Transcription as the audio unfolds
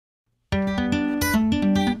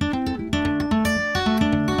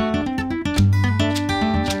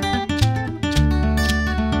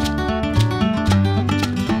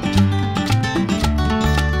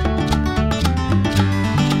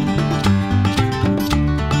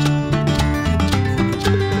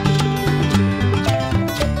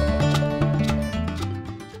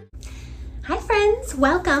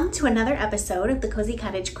Welcome to another episode of the Cozy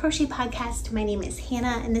Cottage Crochet Podcast. My name is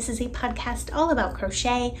Hannah, and this is a podcast all about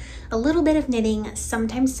crochet, a little bit of knitting,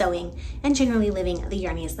 sometimes sewing, and generally living the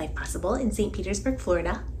yarniest life possible in St. Petersburg,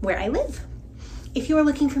 Florida, where I live. If you are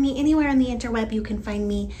looking for me anywhere on the interweb, you can find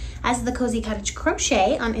me as the Cozy Cottage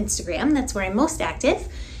Crochet on Instagram. That's where I'm most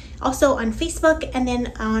active. Also on Facebook and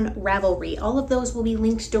then on Ravelry. All of those will be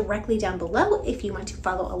linked directly down below if you want to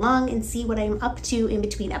follow along and see what I'm up to in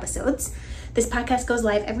between episodes. This podcast goes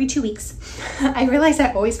live every 2 weeks. I realize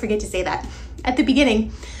I always forget to say that at the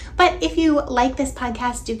beginning. But if you like this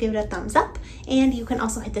podcast, do give it a thumbs up. And you can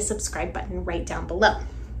also hit the subscribe button right down below.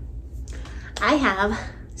 I have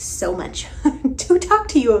so much to talk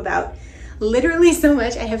to you about. Literally so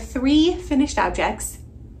much. I have 3 finished objects.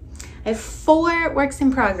 I have 4 works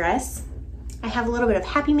in progress. I have a little bit of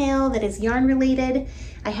happy mail that is yarn related.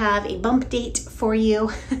 I have a bump date for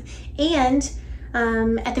you. And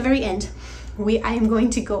at the very end, I am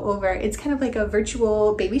going to go over, it's kind of like a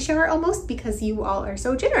virtual baby shower almost because you all are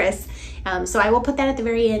so generous. So I will put that at the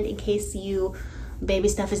very end in case baby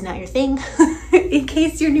stuff is not your thing. In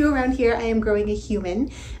case you're new around here, I am growing a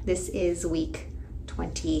human. This is week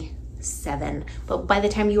 27. But by the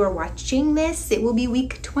time you are watching this, it will be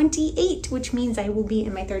week 28, which means I will be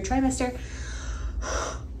in my 3rd trimester.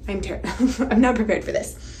 I'm not prepared for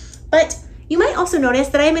this. But you might also notice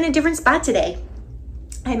that I'm in a different spot today.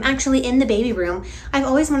 I'm actually in the baby room. I've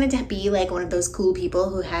always wanted to be like one of those cool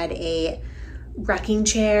people who had a rocking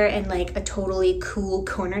chair and like a totally cool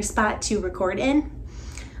corner spot to record in.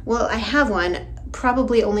 Well, I have one,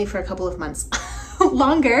 probably only for a couple of months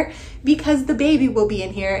longer because the baby will be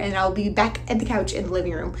in here and I'll be back at the couch in the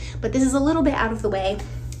living room. But this is a little bit out of the way.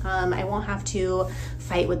 I won't have to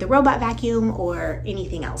fight with the robot vacuum or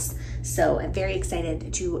anything else. So I'm very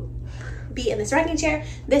excited to be in this rocking chair.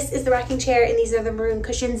 This is the rocking chair and these are the maroon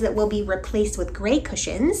cushions that will be replaced with gray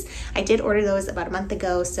cushions. I did order those about a month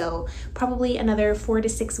ago, so probably another 4 to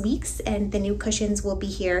 6 weeks and the new cushions will be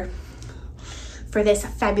here for this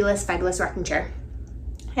fabulous, fabulous rocking chair.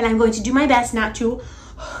 And I'm going to do my best not to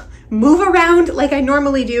move around like I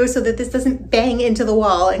normally do so that this doesn't bang into the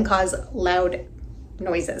wall and cause loud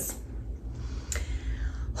noises.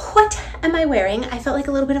 What am I wearing? I felt like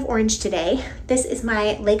a little bit of orange today. This is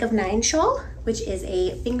my Lake of 9 shawl, which is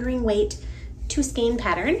a fingering weight 2 skein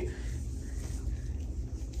pattern.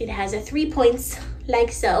 It has 3 points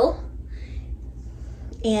like so.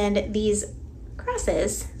 And these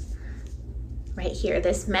crosses right here,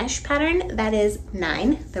 this mesh pattern, that is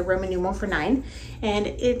 9, the Roman numeral for 9. And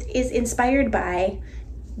it is inspired by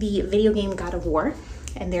the video game God of War.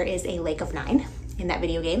 And there is a Lake of 9 in that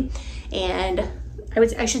video game. And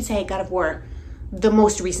I should say God of War, the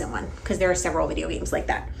most recent one, because there are several video games like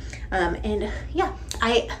that. And yeah,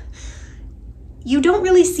 you don't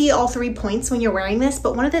really see all 3 points when you're wearing this,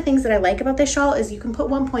 but one of the things that I like about this shawl is you can put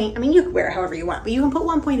 1 point, I mean, you can wear it however you want, but you can put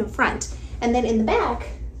 1 point in front, and then in the back,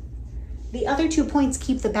 the other 2 points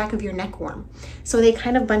keep the back of your neck warm. So they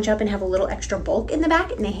kind of bunch up and have a little extra bulk in the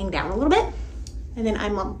back, and they hang down a little bit. And then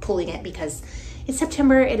I'm pulling it because it's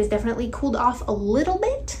September. It has definitely cooled off a little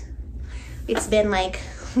bit. It's been like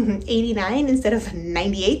 89 instead of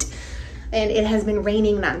 98, and it has been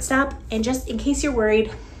raining nonstop. And just in case you're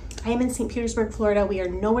worried, I am in St. Petersburg, Florida. We are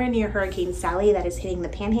nowhere near Hurricane Sally that is hitting the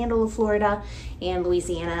panhandle of Florida and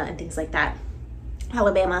Louisiana and things like that,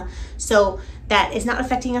 Alabama. So that is not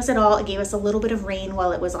affecting us at all. It gave us a little bit of rain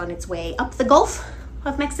while it was on its way up the Gulf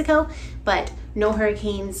of Mexico, but no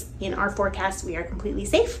hurricanes in our forecast. We are completely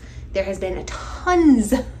safe. There has been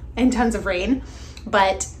tons and tons of rain,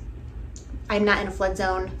 but I'm not in a flood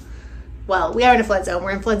zone. Well, we are in a flood zone.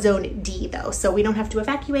 We're in flood zone D though, so we don't have to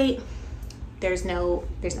evacuate. There's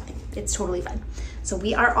nothing. It's totally fine. So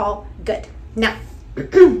we are all good. Now,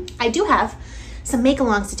 I do have some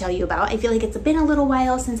make-alongs to tell you about. I feel like it's been a little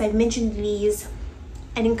while since I've mentioned these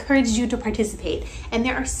and encouraged you to participate. And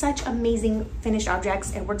there are such amazing finished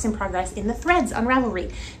objects and works in progress in the threads on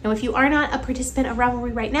Ravelry. Now, if you are not a participant of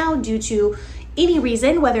Ravelry right now due to any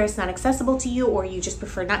reason, whether it's not accessible to you or you just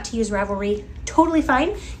prefer not to use Ravelry, totally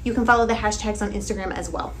fine. You can follow the hashtags on Instagram as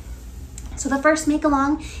well. So the first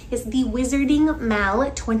make-along is the Wizarding Mal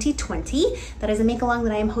 2020. That is a make-along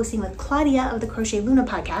that I am hosting with Claudia of the Crochet Luna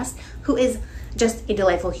podcast, who is just a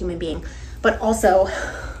delightful human being. But also,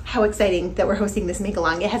 how exciting that we're hosting this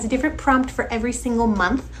make-along. It has a different prompt for every single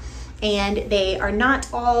month, and they are not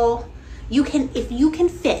all, if you can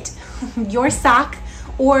fit your sock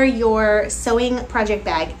or your sewing project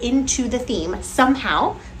bag into the theme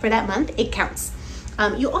somehow for that month, it counts.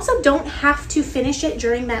 You also don't have to finish it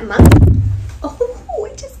during that month. Oh,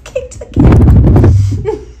 I just kicked the camera.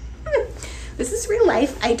 This is real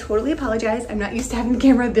life. I totally apologize. I'm not used to having the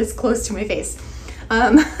camera this close to my face.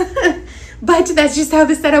 But that's just how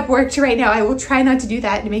the setup worked right now. I will try not to do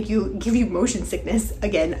that to give you motion sickness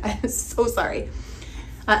again. I'm so sorry.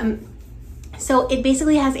 So it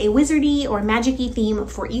basically has a wizardy or magic-y theme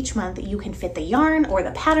for each month. You can fit the yarn or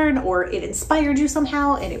the pattern, or it inspired you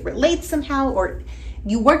somehow and it relates somehow, or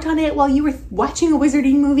you worked on it while you were watching a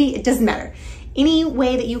wizarding movie. It doesn't matter. Any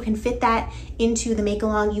way that you can fit that into the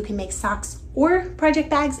make-along, you can make socks or project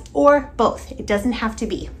bags or both. It doesn't have to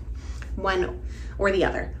be one or the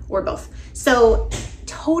other or both. So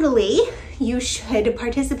totally you should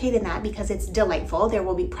participate in that because it's delightful. There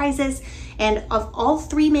will be prizes, and of all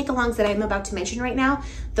 3 make-alongs that I'm about to mention right now,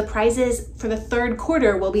 the prizes for the 3rd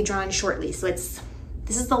quarter will be drawn shortly. So this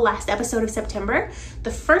is the last episode of September.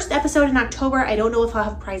 The first episode in October, I don't know if I'll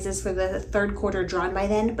have prizes for the 3rd quarter drawn by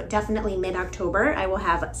then, but definitely mid-October I will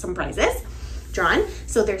have some prizes drawn.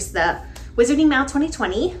 So there's the Wizarding Mal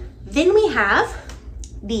 2020. Then we have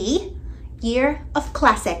the Year of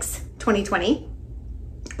Classics 2020,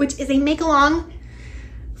 which is a make-along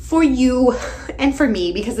for you and for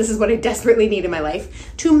me, because this is what I desperately need in my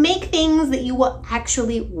life, to make things that you will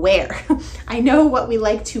actually wear. I know what we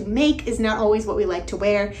like to make is not always what we like to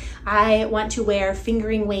wear. I want to wear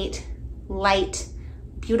fingering weight, light,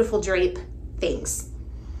 beautiful drape things.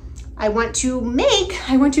 I want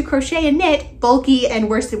to crochet and knit bulky and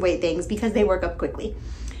worsted weight things because they work up quickly.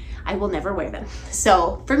 I will never wear them.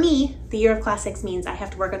 So for me, the Year of Classics means I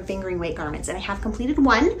have to work on fingering weight garments, and I have completed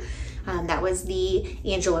one. That was the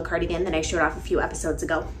Angela cardigan that I showed off a few episodes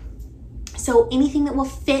ago. So anything that will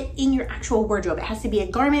fit in your actual wardrobe. It has to be a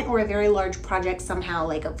garment or a very large project somehow,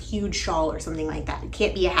 like a huge shawl or something like that. It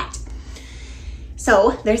can't be a hat.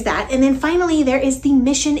 So there's that. And then finally, there is the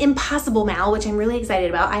Mission Impossible Mal, which I'm really excited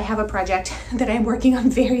about. I have a project that I'm working on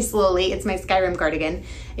very slowly. It's my Skyrim cardigan.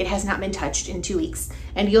 It has not been touched in 2 weeks,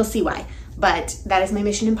 and you'll see why. But that is my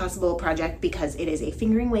Mission Impossible project because it is a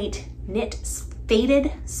fingering weight knit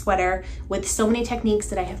faded sweater with so many techniques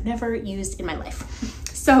that I have never used in my life.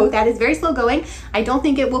 So that is very slow going. I don't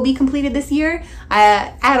think it will be completed this year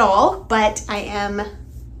at all, but I am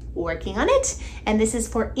working on it. And this is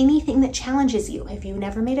for anything that challenges you. If you've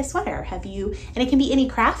never made a sweater, and it can be any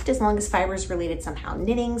craft as long as fiber is related somehow.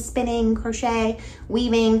 Knitting, spinning, crochet,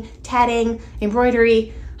 weaving, tatting,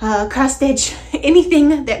 embroidery, cross stitch,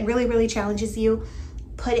 anything that really, really challenges you,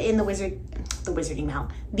 put it in the Wizarding Mal,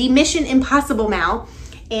 the Mission Impossible Mal,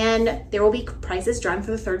 and there will be prizes drawn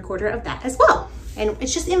for the 3rd quarter of that as well. And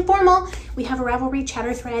it's just informal. We have a Ravelry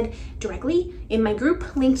chatter thread directly in my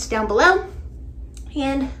group linked down below,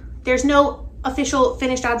 and there's no official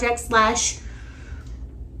finished object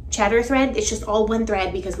 / chatter thread. It's just all one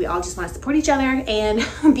thread because we all just want to support each other and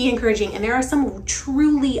be encouraging. And there are some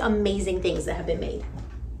truly amazing things that have been made.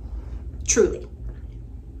 Truly.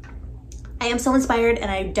 I am so inspired,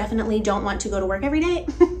 and I definitely don't want to go to work every day.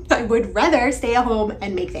 I would rather stay at home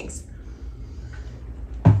and make things.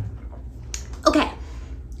 Okay,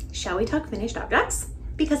 shall we talk finished objects?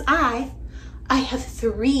 Because I have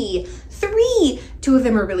 3. 2 of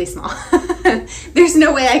them are really small. There's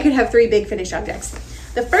no way I could have 3 big finished objects.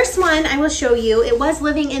 The first one I will show you, it was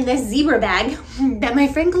living in this zebra bag that my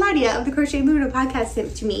friend Claudia of the Crochet Luna podcast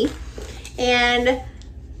sent to me. And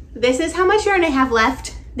this is how much yarn I have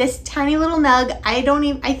left. This tiny little nug, I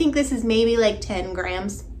think this is maybe like 10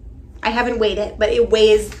 grams. I haven't weighed it, but it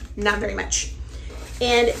weighs not very much.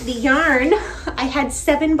 And the yarn, I had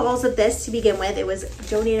 7 balls of this to begin with. It was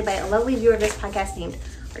donated by a lovely viewer of this podcast named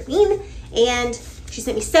Arlene, and she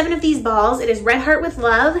sent me 7 of these balls. It is Red Heart with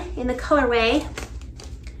Love in the colorway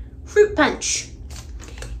Fruit Punch.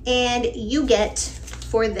 And you get,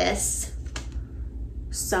 for this,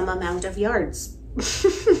 some amount of yards.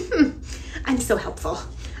 I'm so helpful.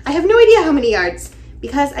 I have no idea how many yards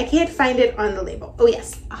because I can't find it on the label. Oh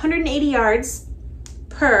yes, 180 yards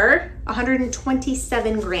per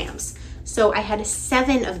 127 grams. So I had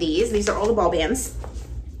 7 of these. These are all the ball bands.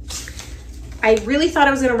 I really thought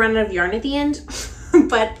I was gonna run out of yarn at the end,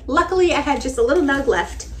 but luckily I had just a little nug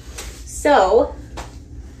left. So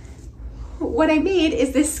what I made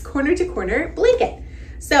is this corner to corner blanket.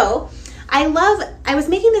 So I was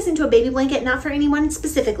making this into a baby blanket, not for anyone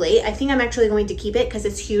specifically. I think I'm actually going to keep it because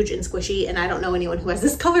it's huge and squishy, and I don't know anyone who has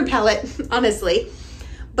this color palette, honestly.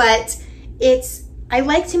 But I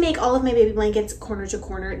like to make all of my baby blankets corner to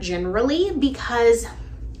corner generally because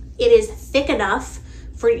it is thick enough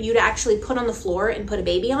for you to actually put on the floor and put a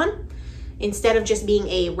baby on. Instead of just being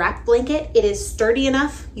a wrap blanket, it is sturdy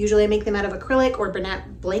enough. Usually I make them out of acrylic or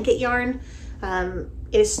blanket yarn.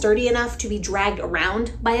 It is sturdy enough to be dragged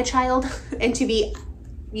around by a child and to be,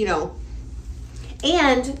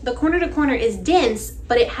 And the corner to corner is dense,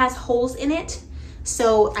 but it has holes in it.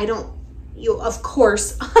 So you of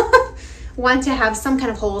course want to have some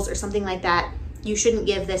kind of holes or something like that. You shouldn't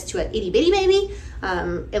give this to an itty bitty baby,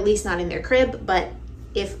 at least not in their crib, but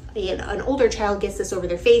if an older child gets this over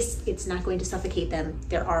their face, it's not going to suffocate them.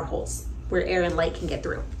 There are holes where air and light can get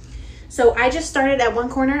through. So I just started at one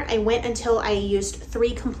corner. I went until I used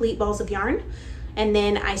 3 complete balls of yarn, and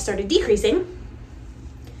then I started decreasing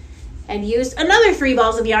and used another 3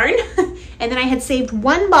 balls of yarn. And then I had saved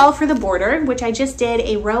 1 ball for the border, which I just did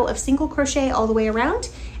a row of single crochet all the way around.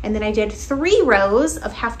 And then I did 3 rows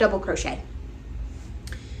of half double crochet.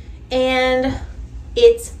 And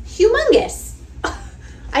it's humongous.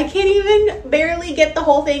 I can't even barely get the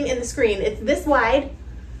whole thing in the screen. It's this wide.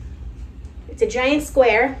 It's a giant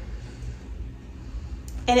square.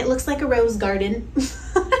 And it looks like a rose garden.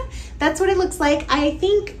 That's what it looks like. I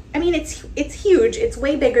mean, it's huge. It's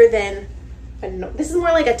way bigger than, this is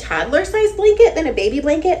more like a toddler size blanket than a baby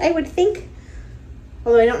blanket, I would think.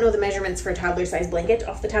 Although I don't know the measurements for a toddler size blanket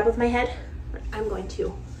off the top of my head. But I'm going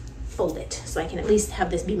to fold it so I can at least have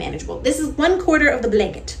this be manageable. This is 1/4 of the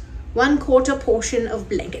blanket. 1/4 portion of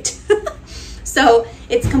blanket. So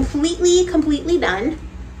it's completely done.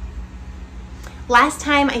 Last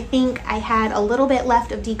time, I think I had a little bit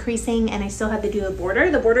left of decreasing and I still had to do the border.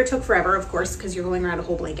 The border took forever, of course, because you're going around a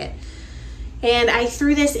whole blanket. And I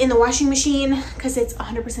threw this in the washing machine because it's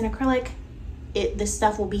 100% acrylic. This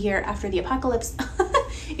stuff will be here after the apocalypse.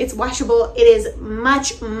 It's washable. It is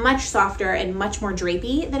much softer and much more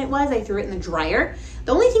drapey than it was. I threw it in the dryer.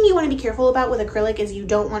 The only thing you want to be careful about with acrylic is you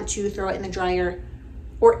don't want to throw it in the dryer,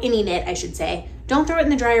 or any knit, I should say. Don't throw it in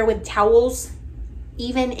the dryer with towels,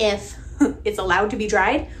 even if it's allowed to be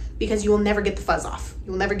dried, because you will never get the fuzz off.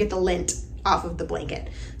 You will never get the lint off of the blanket.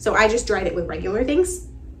 So I just dried it with regular things.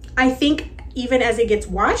 I think even as it gets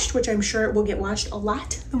washed, which I'm sure it will get washed a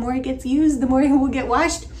lot, the more it gets used, the more it will get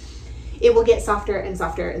washed, it will get softer and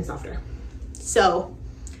softer and softer. So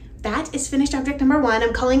that is finished object number 1.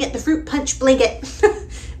 I'm calling it the fruit punch blanket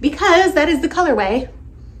because that is the colorway.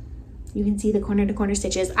 You can see the corner to corner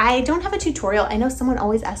stitches. I don't have a tutorial. I know someone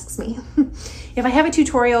always asks me if I have a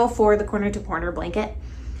tutorial for the corner to corner blanket.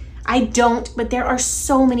 I don't, but there are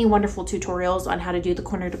so many wonderful tutorials on how to do the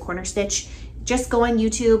corner to corner stitch. Just go on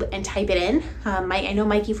YouTube and type it in. I know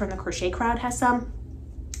Mikey from the Crochet Crowd has some,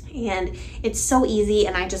 and it's so easy,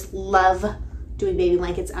 and I just love doing baby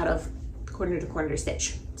blankets out of corner to corner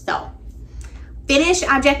stitch. So, finished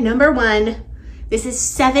object number 1. This is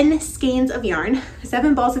 7 skeins of yarn,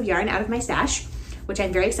 7 balls of yarn out of my stash, which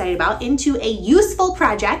I'm very excited about, into a useful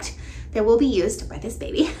project that will be used by this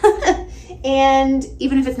baby. And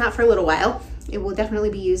even if it's not for a little while, it will definitely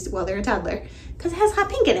be used while they're a toddler because it has hot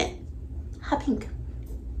pink in it. Hot pink.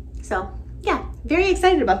 So yeah, very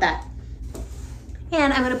excited about that.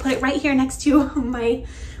 And I'm gonna put it right here next to my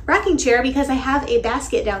rocking chair because I have a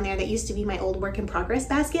basket down there that used to be my old work in progress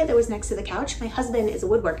basket that was next to the couch. My husband is a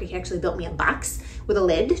woodworker. He actually built me a box with a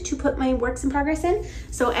lid to put my works in progress in.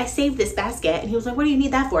 So I saved this basket and he was like, what do you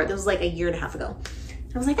need that for? This was like a year and a half ago.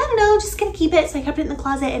 I was like, I don't know, just gonna keep it. So I kept it in the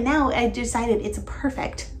closet, and now I decided it's a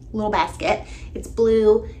perfect little basket. It's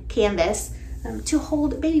blue canvas to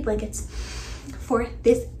hold baby blankets for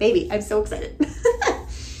this baby. I'm so excited.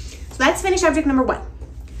 So that's finished object number 1.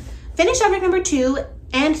 Finished object number 2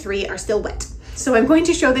 and 3 are still wet. So I'm going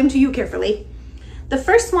to show them to you carefully. The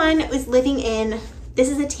first one is living in, this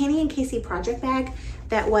is a Tanny and Casey project bag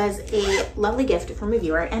that was a lovely gift from a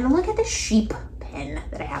viewer. And look at the sheep pen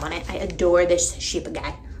that I have on it. I adore this sheep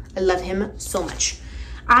guy. I love him so much.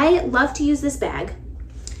 I love to use this bag.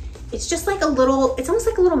 It's just like a little, it's almost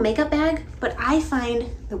like a little makeup bag, but I find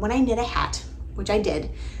that when I knit a hat, which I did,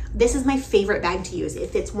 this is my favorite bag to use. It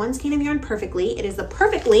fits 1 skein of yarn perfectly. It is the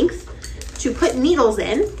perfect length to put needles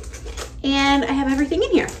in, and I have everything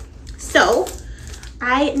in here. So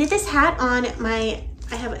I knit this hat on I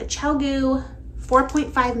have a ChiaoGoo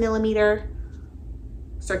 4.5 millimeter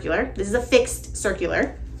circular. This is a fixed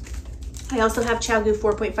circular. I also have ChiaoGoo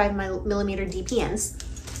 4.5 millimeter DPNs.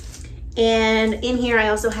 And in here I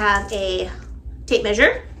also have a tape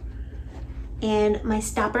measure and my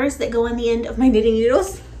stoppers that go on the end of my knitting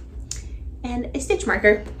needles and a stitch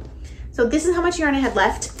marker. So this is how much yarn I had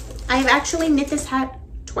left. I have actually knit this hat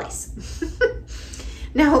twice.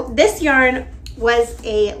 Now this yarn was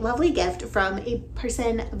a lovely gift from a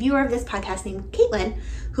viewer of this podcast named Caitlin,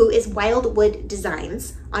 who is Wildwood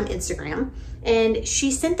Designs on Instagram. And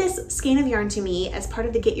she sent this skein of yarn to me as part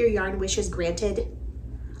of the Get Your Yarn Wishes Granted.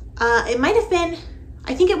 It might have been,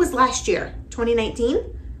 I think it was last year, 2019.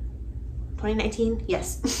 2019,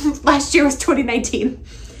 yes. Last year was 2019.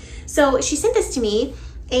 So she sent this to me,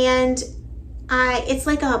 and It's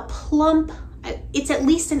like a plump, it's at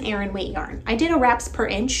least an Aran weight yarn. I did a wraps per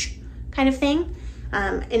inch kind of thing.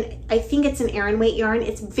 And I think it's an Aran weight yarn.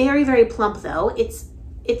 It's very, very plump though. It's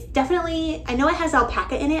definitely, I know it has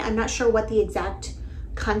alpaca in it. I'm not sure what the exact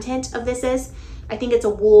content of this is. I think it's a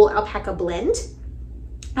wool alpaca blend.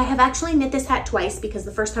 I have actually knit this hat twice because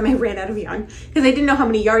the first time I ran out of yarn because I didn't know how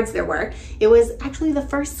many yards there were. It was actually the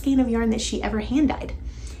first skein of yarn that she ever hand dyed.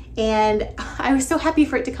 And I was so happy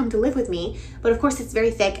for it to come to live with me. But of course it's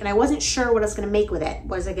very thick and I wasn't sure what I was gonna make with it.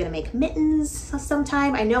 Was I gonna make mittens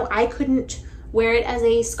sometime? I know I couldn't wear it as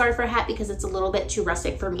a scarf or hat because it's a little bit too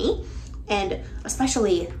rustic for me. And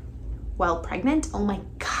especially while pregnant, oh my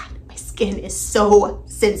God, my skin is so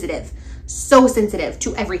sensitive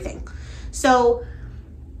to everything. So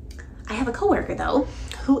I have a coworker though,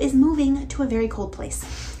 who is moving to a very cold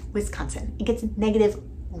place, Wisconsin. It gets negative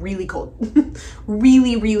really cold,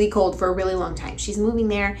 really, really cold for a really long time. She's moving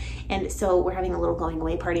there. And so we're having a little going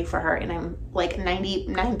away party for her. And I'm like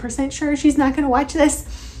 99% sure she's not gonna watch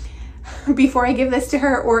this before I give this to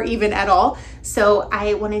her or even at all. So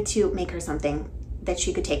I wanted to make her something that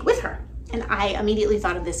she could take with her. And I immediately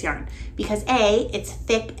thought of this yarn because A, it's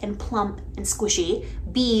thick and plump and squishy.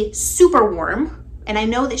 B, super warm. And I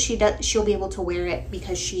know that she'll be able to wear it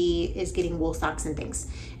because she is getting wool socks and things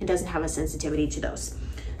and doesn't have a sensitivity to those.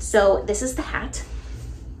 So this is the hat.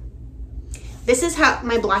 This is how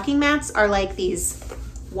my blocking mats are, like these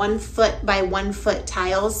 1 foot by 1 foot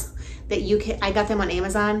tiles that you can, I got them on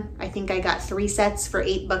Amazon. I think I got 3 sets for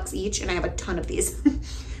 $8 each and I have a ton of these.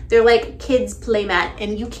 They're like kids play mat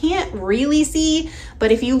and you can't really see,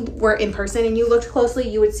 but if you were in person and you looked closely,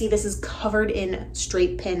 you would see this is covered in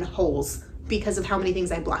straight pin holes because of how many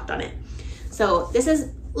things I blocked on it. So this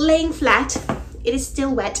is laying flat. It is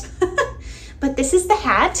still wet, but this is the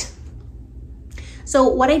hat. So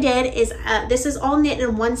what I did is, this is all knit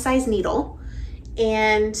in 1 size needle.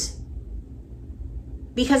 And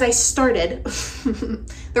because I started,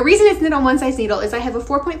 the reason it's knit on 1 size needle is I have a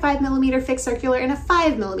 4.5 millimeter fixed circular and a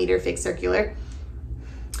 5 millimeter fixed circular,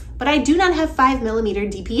 but I do not have 5 millimeter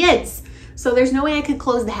DP ends. So there's no way I could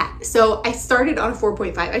close the hat. So I started on a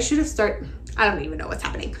 4.5. I should have I don't even know what's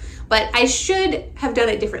happening, but I should have done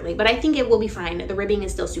it differently, but I think it will be fine. The ribbing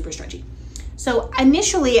is still super stretchy. So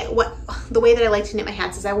initially, the way that I like to knit my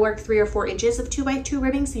hats is I work 3 or 4 inches of 2x2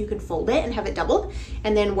 ribbing so you can fold it and have it doubled,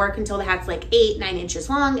 and then work until the hat's like 8, 9 inches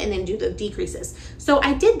long, and then do the decreases. So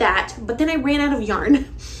I did that, but then I ran out of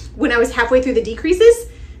yarn when I was halfway through the decreases.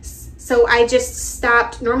 So I just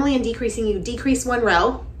stopped. Normally in decreasing, you decrease 1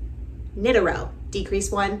 row, knit a row,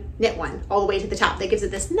 decrease 1, knit 1, all the way to the top. That gives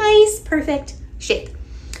it this nice, perfect shape.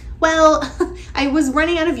 Well, I was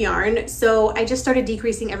running out of yarn, so I just started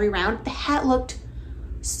decreasing every round. The hat looked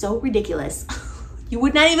so ridiculous. You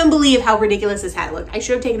would not even believe how ridiculous this hat looked. I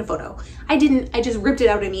should have taken a photo. I didn't, I just ripped it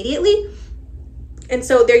out immediately. And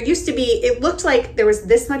so there used to be, it looked like there was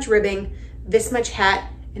this much ribbing, this much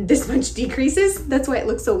hat, and this much decreases. That's why it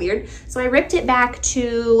looks so weird. So I ripped it back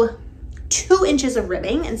to 2 inches of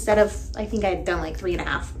ribbing instead of, I think I had done like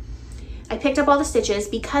 3.5. I picked up all the stitches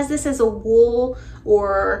because this is a wool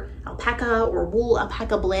or alpaca or wool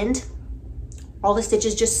alpaca blend. All the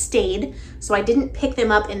stitches just stayed. So I didn't pick them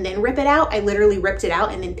up and then rip it out. I literally ripped it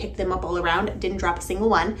out and then picked them up all around. Didn't drop a single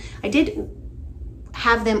one. I did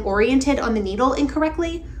have them oriented on the needle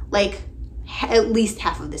incorrectly, like at least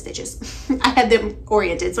half of the stitches. I had them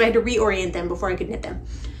oriented, so I had to reorient them before I could knit them.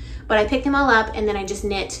 But I picked them all up and then I just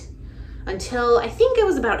knit until I think it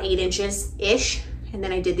was about 8 inches-ish. And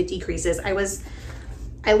then I did the decreases. I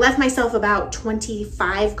left myself about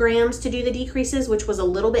 25 grams to do the decreases, which was a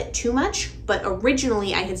little bit too much, but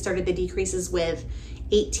originally I had started the decreases with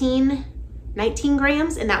 18, 19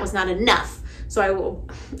 grams, and that was not enough. So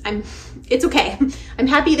it's okay. I'm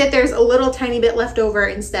happy that there's a little tiny bit left over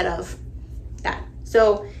instead of that.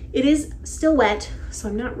 So it is still wet, so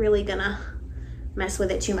I'm not really gonna mess with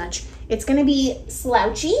it too much. It's gonna be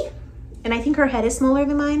slouchy, and I think her head is smaller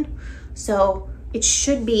than mine, so it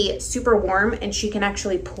should be super warm and she can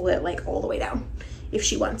actually pull it like all the way down if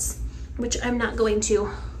she wants, which I'm not going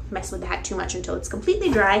to mess with the hat too much until it's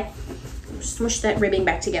completely dry. Smush that ribbing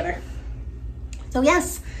back together. So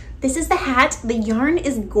yes, this is the hat. The yarn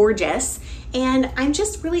is gorgeous and I'm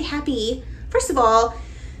just really happy, first of all,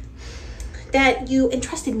 that you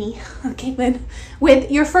entrusted me, Caitlin,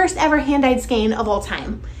 with your first ever hand-dyed skein of all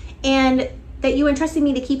time. And that you entrusted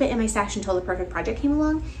me to keep it in my stash until the perfect project came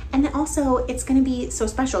along. And then also it's gonna be so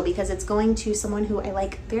special because it's going to someone who I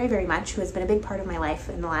like very, very much, who has been a big part of my life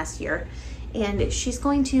in the last year. And she's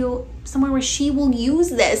going to somewhere where she will use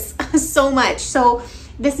this so much. So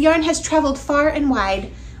this yarn has traveled far and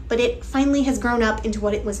wide, but it finally has grown up into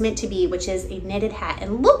what it was meant to be, which is a knitted hat.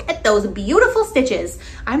 And look at those beautiful stitches.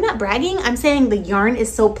 I'm not bragging, I'm saying the yarn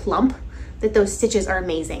is so plump that those stitches are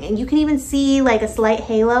amazing. And you can even see like a slight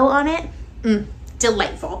halo on it.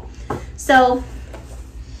 Delightful. So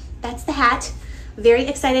that's the hat. Very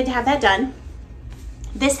excited to have that done.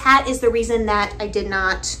 This hat is the reason that I did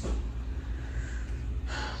not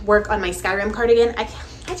work on my Skyrim cardigan. I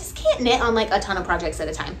just can't knit on like a ton of projects at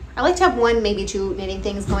a time. I like to have one, maybe two knitting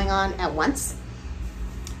things going on at once.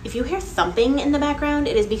 If you hear thumping in the background,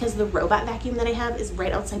 it is because the robot vacuum that I have is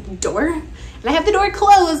right outside the door. And I have the door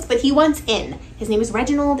closed, but he wants in. His name is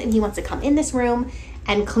Reginald, and he wants to come in this room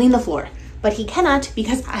and clean the floor. But he cannot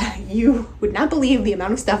because you would not believe the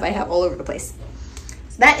amount of stuff I have all over the place.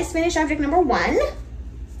 So that is finished object number 1.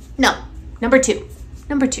 No, number 2.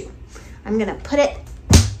 Number 2. I'm gonna put it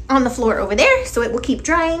on the floor over there so it will keep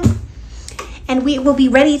drying. And we will be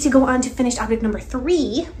ready to go on to finished object number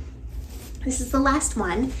 3. This is the last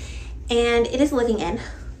one, and it is living in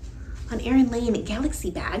an Erin Lane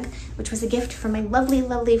Galaxy bag, which was a gift from my lovely,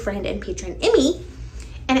 lovely friend and patron, Emmy.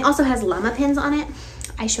 And it also has llama pins on it.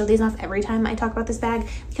 I show these off every time I talk about this bag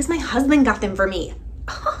because my husband got them for me.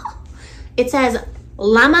 It says,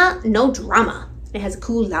 llama, no drama. It has a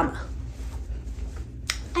cool llama.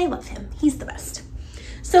 I love him, he's the best.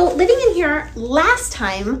 So living in here last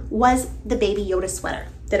time was the Baby Yoda sweater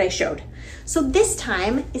that I showed. So this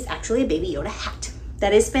time is actually a Baby Yoda hat.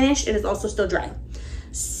 That is finished, it is also still dry.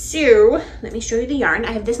 So let me show you the yarn.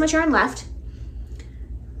 I have this much yarn left.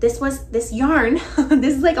 This yarn,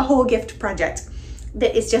 this is like a whole gift project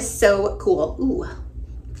that is just so cool. Ooh,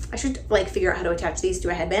 I should like figure out how to attach these to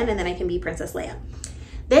a headband and then I can be Princess Leia.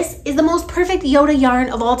 This is the most perfect Yoda yarn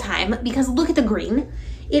of all time because look at the green.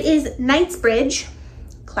 It is Knightsbridge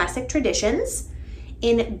Classic Traditions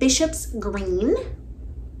in Bishop's Green.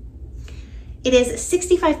 It is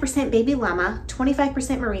 65% baby llama,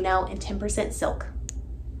 25% merino, and 10% silk.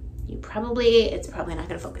 It's probably not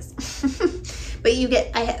gonna focus. But you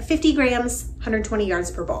get, I have 50 grams, 120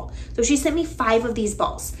 yards per ball. So she sent me 5 of these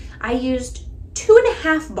balls. I used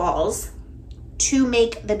 2.5 balls to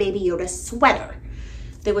make the Baby Yoda sweater.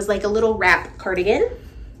 There was like a little wrap cardigan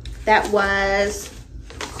that was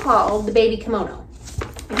called the Baby Kimono.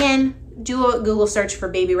 Again, do a Google search for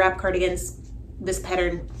baby wrap cardigans. This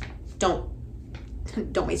pattern, don't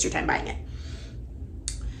waste your time buying it.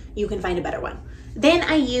 You can find a better one. Then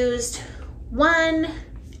I used 1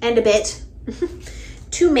 and a bit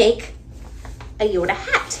to make a Yoda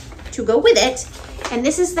hat to go with it. And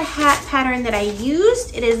this is the hat pattern that I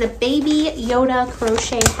used. It is a Baby Yoda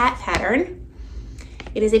crochet hat pattern.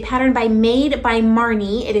 It is a pattern made by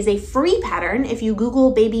Marnie. It is a free pattern. If you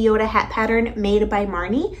Google Baby Yoda hat pattern made by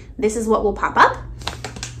Marnie, this is what will pop up.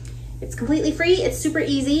 It's completely free. It's super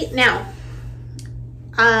easy. Now,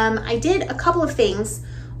 I did a couple of things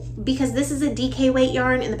because this is a DK weight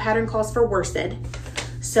yarn and the pattern calls for worsted.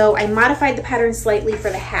 So I modified the pattern slightly for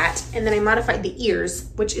the hat and then I modified the ears,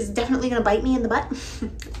 which is definitely gonna bite me in the butt.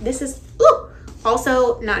 This is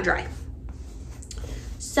also not dry.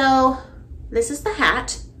 So this is the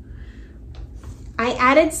hat. I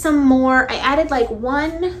added some more, I added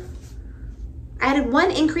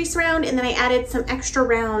one increase round and then I added some extra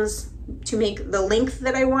rounds to make the length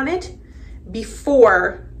that I wanted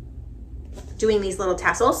before doing these little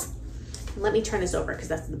tassels. Let me turn this over because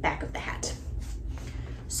that's the back of the hat.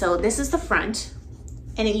 So this is the front,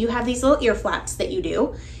 and you have these little ear flaps that you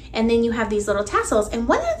do, and then you have these little tassels. And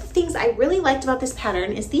one of the things I really liked about this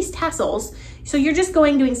pattern is these tassels. So you're just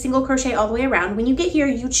doing single crochet all the way around. When you get here,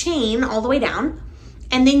 you chain all the way down,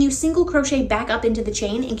 and then you single crochet back up into the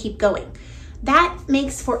chain and keep going. That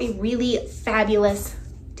makes for a really fabulous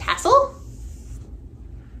tassel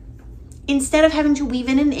instead of having to weave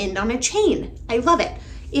in and end on a chain. I love it.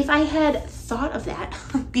 If I had thought of that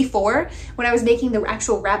before, when I was making the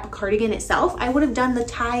actual wrap cardigan itself, I would have done the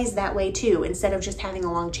ties that way too, instead of just having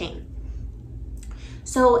a long chain.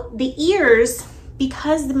 So the ears,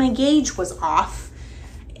 because my gauge was off,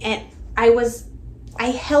 and I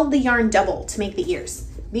held the yarn double to make the ears.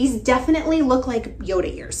 These definitely look like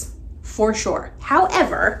Yoda ears, for sure.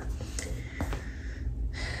 However,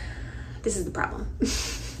 this is the problem.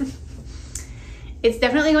 It's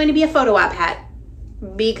definitely going to be a photo op hat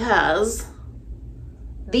because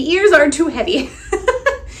the ears are too heavy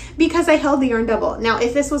because I held the yarn double. Now,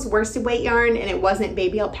 if this was worsted weight yarn and it wasn't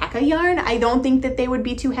baby alpaca yarn, I don't think that they would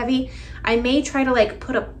be too heavy. I may try to like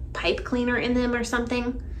put a pipe cleaner in them or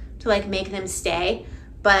something to like make them stay,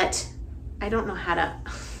 but I don't know how to,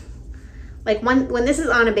 like when this is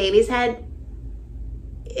on a baby's head,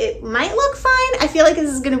 it might look fine. I feel like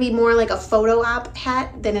this is gonna be more like a photo op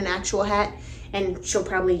hat than an actual hat. and she'll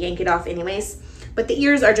probably yank it off anyways. But the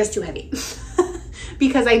ears are just too heavy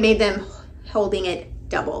because I made them holding it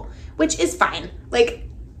double, which is fine. Like,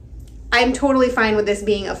 I'm totally fine with this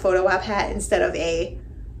being a photo op hat instead of a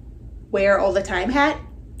wear all the time hat.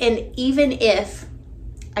 And even if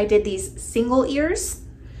I did these single ears,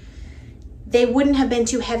 they wouldn't have been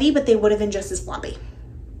too heavy, but they would have been just as floppy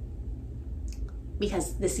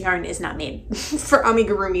because this yarn is not made for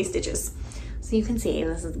amigurumi stitches. So you can see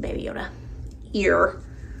this is the Baby Yoda ear.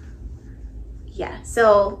 Yeah,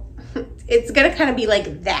 so it's gonna kind of be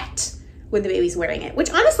like that when the baby's wearing it, which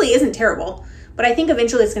honestly isn't terrible, but I think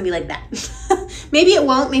eventually it's gonna be like that. Maybe it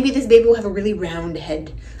won't, maybe this baby will have a really round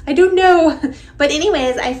head. I don't know. But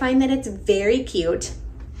anyways, I find that it's very cute.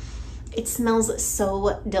 It smells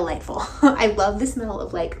so delightful. I love the smell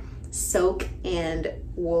of like soak and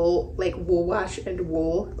wool, like wool wash and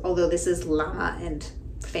wool, although this is llama and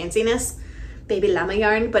fanciness, baby llama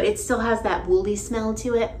yarn, but it still has that woolly smell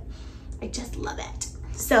to it. I just love it.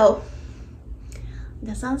 So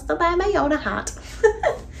this one's the Buy My Yoda hat.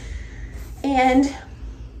 And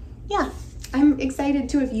yeah, I'm excited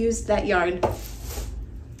to have used that yarn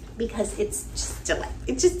because it's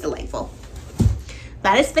just delightful.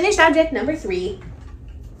 That is finished object number 3.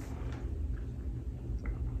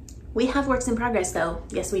 We have works in progress though.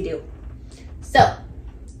 Yes, we do. So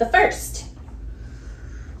the first,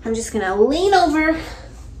 I'm just gonna lean over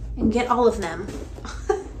and get all of them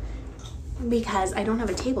because I don't have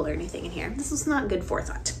a table or anything in here. This was not good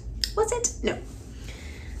forethought. Was it? No.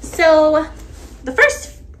 So the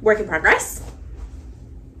first work in progress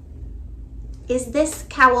is this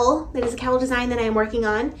cowl. That is a cowl design that I am working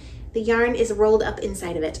on. The yarn is rolled up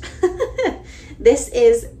inside of it. This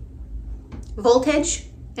is Voltage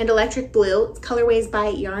and Electric Blue. It's colorways by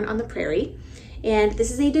Yarn on the Prairie. And this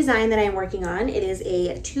is a design that I'm working on. It is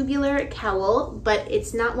a tubular cowl, but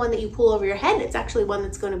it's not one that you pull over your head. It's actually one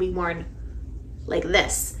that's going to be worn like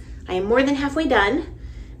this. I am more than halfway done.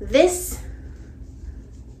 This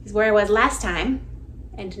is where I was last time.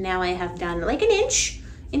 And now I have done like an inch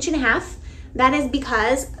and a half. That is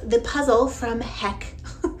because the puzzle from heck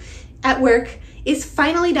at work is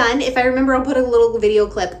finally done. If I remember, I'll put a little video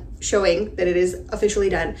clip showing that it is officially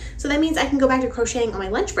done. So that means I can go back to crocheting on my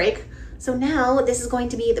lunch break. So now this is going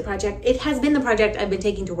to be the project. It has been the project I've been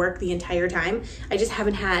taking to work the entire time. I just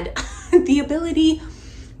haven't had the ability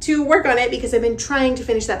to work on it because I've been trying to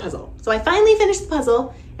finish that puzzle. So I finally finished the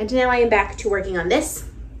puzzle and now I am back to working on this.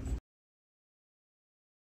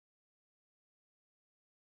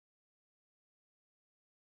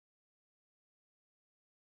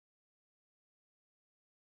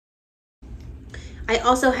 I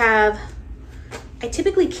also have, I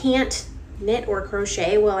typically can't knit or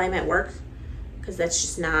crochet while I'm at work because that's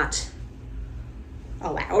just not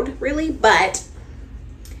allowed really, but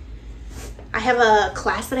I have a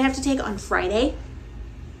class that I have to take on Friday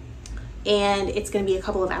and it's going to be a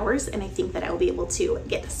couple of hours and I think that I will be able to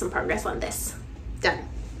get some progress on this done.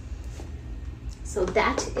 So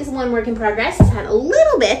that is one work in progress. It's had a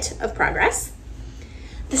little bit of progress.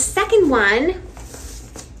 The second one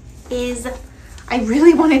is, I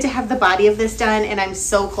really wanted to have the body of this done and I'm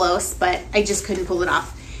so close, but I just couldn't pull it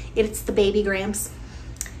off. It's the Baby Gramps.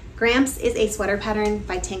 Gramps is a sweater pattern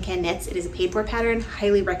by Tin Can Knits. It is a paid for pattern,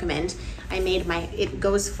 highly recommend. I made it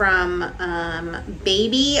goes from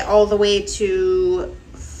baby all the way to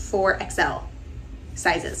 4XL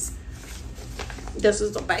sizes. This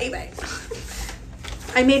is the baby.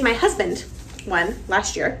 I made my husband one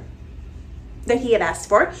last year that he had asked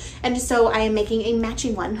for, and so I am making a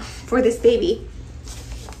matching one for this baby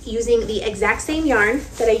using the exact same yarn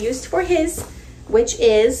that I used for his, which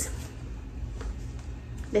is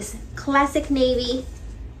this classic navy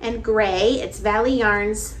and gray. It's Valley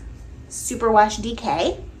Yarns Superwash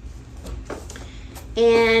DK.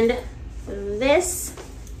 And this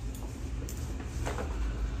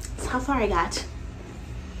is how far I got.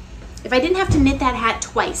 If I didn't have to knit that hat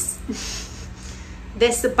twice,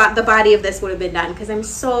 the body of this would have been done because I'm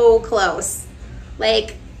so close.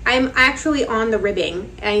 Like, I'm actually on the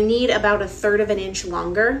ribbing. I need about 1/3 of an inch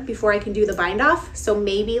longer before I can do the bind off. So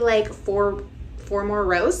maybe like four more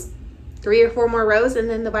rows, 3 or 4 more rows and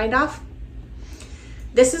then the bind off.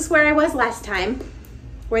 This is where I was last time,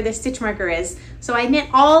 where the stitch marker is. So I knit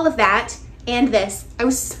all of that and this. I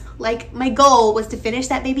was like, my goal was to finish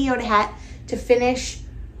that Baby Yoda hat, to finish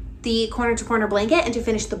the corner to corner blanket, and to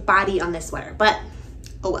finish the body on this sweater, but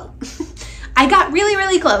oh well. I got really,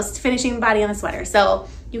 really close to finishing the body on the sweater. So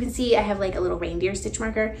you can see I have like a little reindeer stitch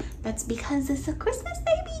marker. That's because it's a Christmas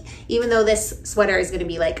baby, even though this sweater is gonna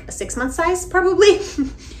be like a 6-month size probably.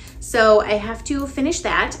 So I have to finish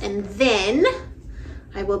that, and then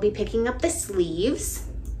I will be picking up the sleeves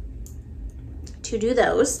to do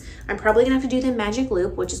those. I'm probably gonna have to do the magic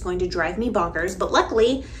loop, which is going to drive me bonkers, but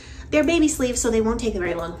luckily they're baby sleeves, so they won't take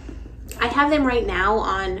very long. I have them right now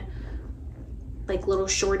on like little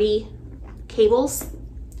shorty cables,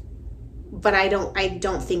 but I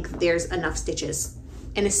don't think there's enough stitches.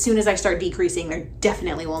 And as soon as I start decreasing, there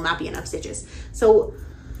definitely will not be enough stitches. So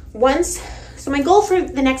my goal for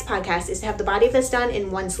the next podcast is to have the body of this done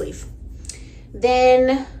in one sleeve.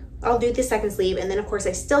 Then I'll do the second sleeve, and then of course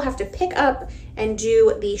I still have to pick up and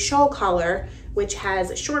do the shawl collar, which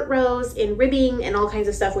has short rows and ribbing and all kinds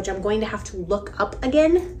of stuff, which I'm going to have to look up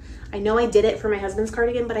again. I know I did it for my husband's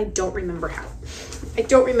cardigan, but I don't remember how. I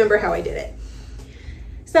don't remember how I did it.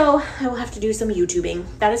 So I will have to do some YouTubing.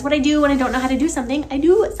 That is what I do when I don't know how to do something. I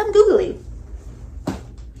do some Googling.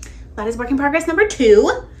 That is work in progress number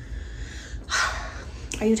 2.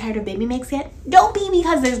 Are you tired of baby makes yet? Don't be,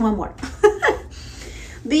 because there's one more.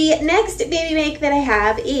 The next baby make that I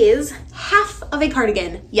have is half of a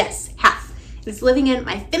cardigan. Yes, half. It's living in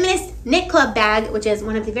my Feminist Knit Club bag, which is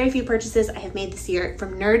one of the very few purchases I have made this year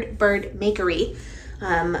from Nerd Bird Makery.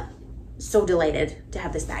 So delighted to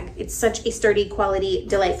have this bag. It's such a sturdy, quality,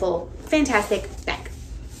 delightful, fantastic bag.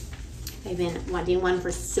 I've been wanting one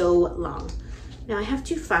for so long. Now I have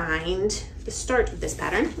to find the start of this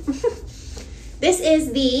pattern. This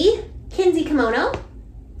is the Kinsey Kimono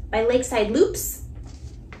by Lakeside Loops.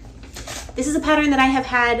 This is a pattern that I have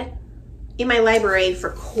had in my library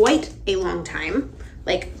for quite a long time,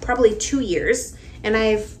 like probably 2 years, and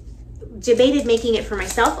I've debated making it for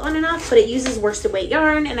myself on and off, but it uses worsted weight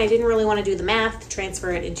yarn, and I didn't really want to do the math to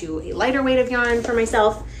transfer it into a lighter weight of yarn for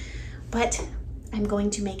myself, but I'm going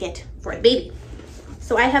to make it for the baby.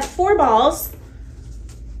 So I have 4 balls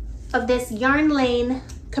of this Yarn Lane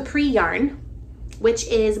Capri yarn, which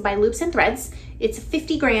is by Loops and Threads. It's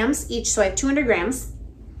 50 grams each, so I have 200 grams.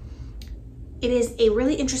 It is a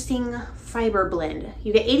really interesting fiber blend.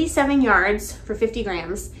 You get 87 yards for 50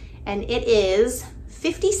 grams, and it is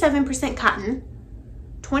 57% cotton,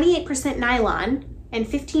 28% nylon, and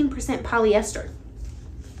 15% polyester.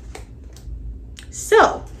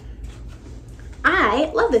 So,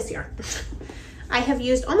 I love this yarn. I have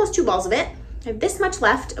used almost 2 balls of it. I have this much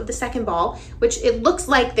left of the second ball, which it looks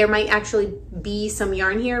like there might actually be some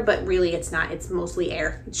yarn here, but really it's not. It's mostly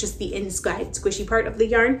air. It's just the inside squishy part of the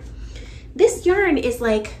yarn. This yarn is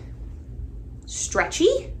like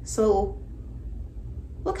stretchy, so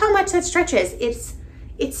look how much that stretches.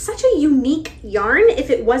 It's such a unique yarn. If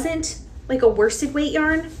it wasn't like a worsted weight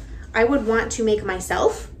yarn, I would want to make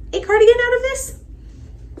myself a cardigan out of this.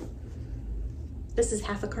 This is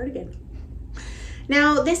half a cardigan.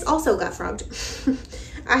 Now this also got frogged.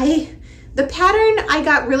 The pattern, I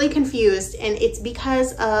got really confused, and it's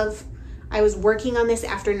because of I was working on this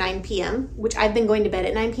after 9 p.m., which I've been going to bed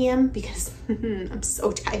at 9 p.m. because I'm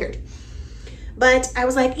so tired. But I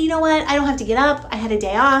was like, you know what? I don't have to get up. I had a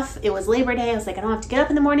day off. It was Labor Day. I was like, I don't have to get up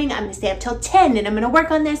in the morning. I'm going to stay up till 10 and I'm going to work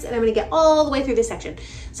on this and I'm going to get all the way through this section.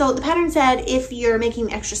 So the pattern said, if you're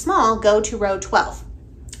making extra small, go to row 12.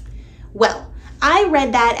 Well, I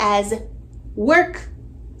read that as work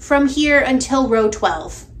from here until row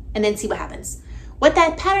 12 and then see what happens. What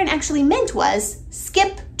that pattern actually meant was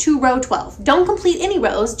skip to row 12. Don't complete any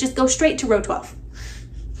rows, just go straight to row 12.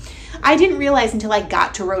 I didn't realize until I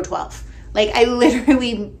got to row 12. Like I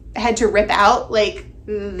literally had to rip out like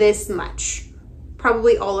this much,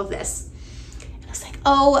 probably all of this. And I was like,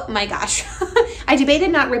 oh my gosh. I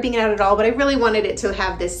debated not ripping it out at all, but I really wanted it to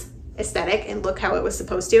have this aesthetic and look how it was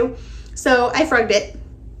supposed to. So I frogged it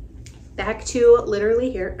back to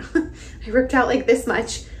literally here. I ripped out like this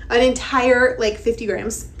much, an entire like 50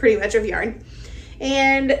 grams pretty much of yarn.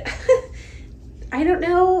 And I don't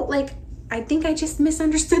know, like, I think I just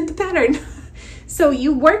misunderstood the pattern. So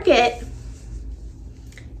you work it,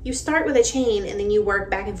 you start with a chain and then you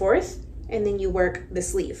work back and forth and then you work the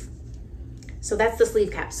sleeve. So that's the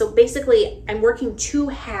sleeve cap. So basically I'm working 2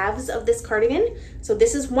 halves of this cardigan. So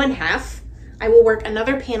this is 1 half. I will work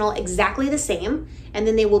another panel exactly the same, and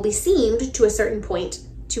then they will be seamed to a certain point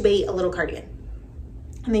to be a little cardigan.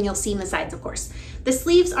 And then you'll seam the sides, of course. The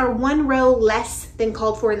sleeves are 1 row less than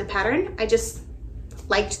called for in the pattern. I just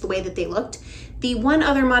liked the way that they looked. The one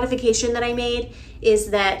other modification that I made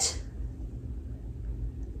is that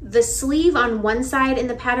the sleeve on one side in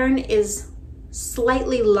the pattern is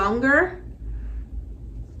slightly longer.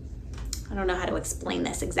 I don't know how to explain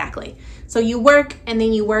this exactly. So you work and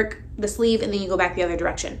then you work the sleeve and then you go back the other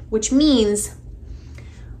direction, which means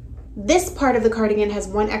this part of the cardigan has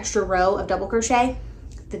 1 extra row of double crochet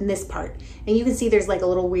than this part. And you can see there's like a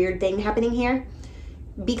little weird thing happening here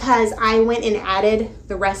because I went and added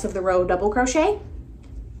the rest of the row double crochet.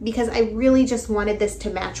 because I really just wanted this to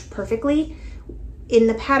match perfectly. In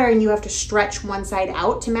the pattern, you have to stretch one side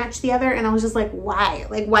out to match the other. And I was just like, why?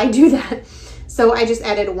 Like, why do that? So I just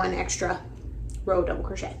added one extra row double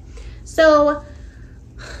crochet. So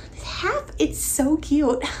this half, it's so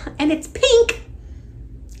cute and it's pink.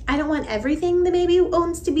 I don't want everything the baby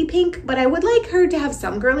owns to be pink, but I would like her to have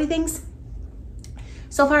some girly things.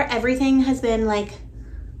 So far, everything has been like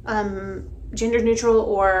gender neutral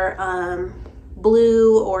or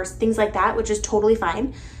blue or things like that, which is totally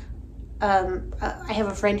fine. I have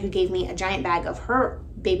a friend who gave me a giant bag of her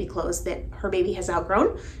baby clothes that her baby has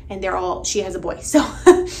outgrown, and she has a boy. So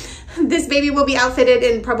this baby will be outfitted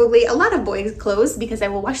in probably a lot of boys' clothes because I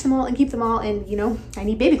will wash them all and keep them all, and you know, I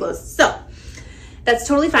need baby clothes. So that's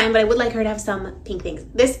totally fine, but I would like her to have some pink things.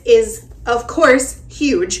 This is, of course,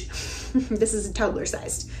 huge. This is toddler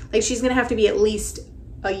sized. Like, she's gonna have to be at least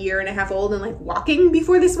a year and a half old and like walking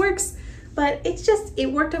before this works. But it's just,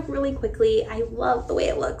 it worked up really quickly. I love the way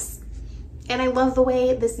it looks. And I love the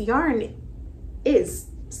way this yarn is.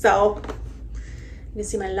 So you can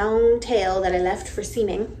see my long tail that I left for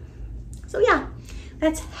seaming. So yeah,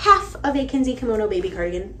 that's half of a Kinsey kimono baby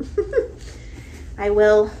cardigan. I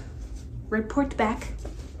will report back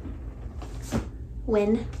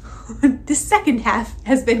when the second half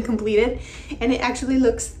has been completed and it actually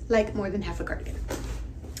looks like more than half a cardigan.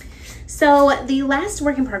 So the last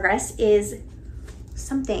work in progress is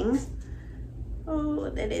something, oh,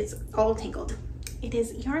 that is all tangled. It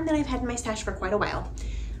is yarn that I've had in my stash for quite a while.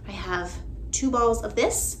 I have 2 balls of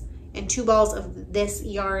this and 2 balls of this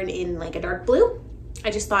yarn in like a dark blue.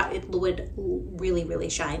 I just thought it would really, really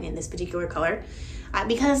shine in this particular color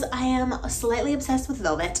because I am slightly obsessed with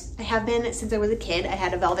velvet. I have been since I was a kid. I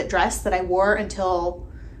had a velvet dress that I wore until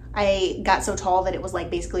I got so tall that it was like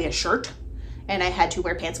basically a shirt and I had to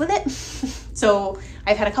wear pants with it. So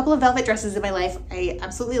I've had a couple of velvet dresses in my life. I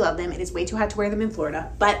absolutely love them. It is way too hot to wear them in Florida.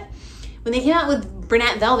 But when they came out with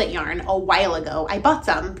brunette velvet yarn a while ago, I bought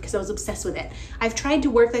some because I was obsessed with it. I've tried to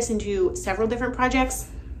work this into several different projects,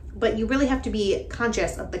 but you really have to be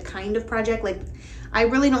conscious of the kind of project. Like, I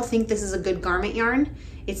really don't think this is a good garment yarn.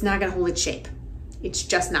 It's not gonna hold its shape. It's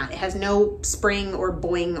just not. It has no spring or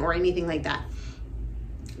boing or anything like that.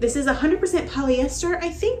 This is 100% polyester,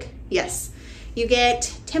 I think. Yes. You get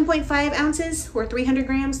 10.5 ounces or 300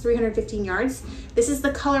 grams, 315 yards. This is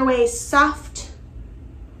the colorway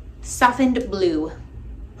Softened Blue.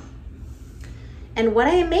 And what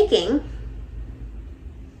I am making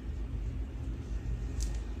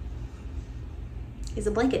is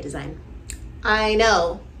a blanket design. I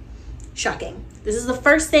know, shocking. This is the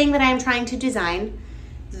first thing that I am trying to design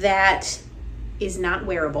that is not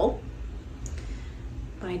wearable,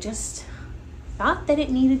 but I just thought that it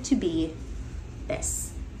needed to be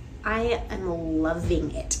this. I am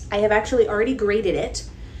loving it. I have actually already graded it,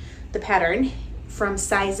 the pattern, from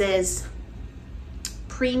sizes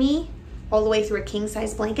preemie all the way through a king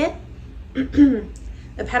size blanket. The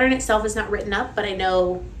pattern itself is not written up, but I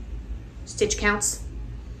know stitch counts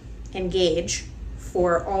and gauge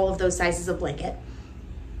for all of those sizes of blanket.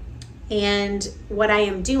 And what I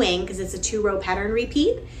am doing, because it's a 2-row pattern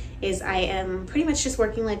repeat, is I am pretty much just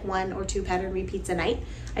working like 1 or 2 pattern repeats a night.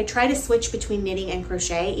 I try to switch between knitting and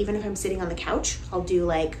crochet. Even if I'm sitting on the couch, I'll do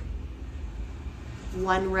like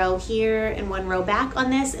 1 row here and 1 row back on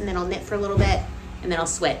this, and then I'll knit for a little bit and then I'll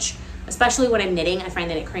switch. Especially when I'm knitting, I find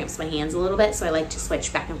that it cramps my hands a little bit, so I like to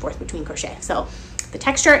switch back and forth between crochet. So the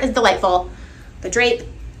texture is delightful, the drape,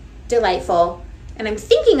 delightful, and I'm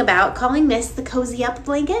thinking about calling this the Cozy Up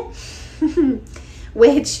blanket,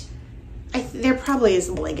 which there probably is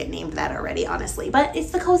a blanket named that already, honestly, but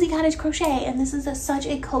it's the Cozy Cottage Crochet, and this is such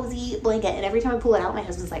a cozy blanket, and every time I pull it out, my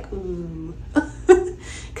husband's like, ooh,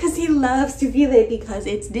 because he loves to feel it because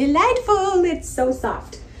it's delightful. It's so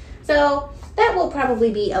soft. So that will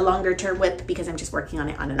probably be a longer term whip because I'm just working on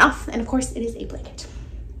it on and off, and of course it is a blanket,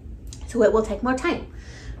 so it will take more time.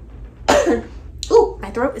 Ooh,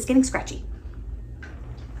 my throat is getting scratchy.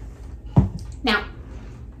 Now,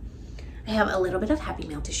 I have a little bit of happy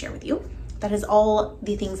mail to share with you. That is all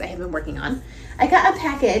the things I have been working on. I got a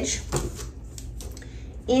package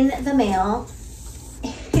in the mail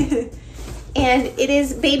and it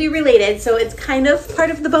is baby related, so it's kind of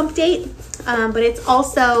part of the bump date, but it's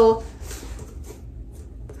also,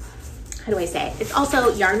 how do I say? It's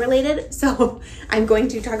also yarn related, so I'm going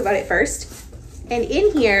to talk about it first. And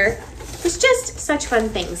in here, there's just such fun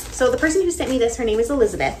things. So the person who sent me this, her name is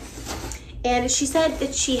Elizabeth, and she said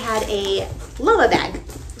that she had a llama bag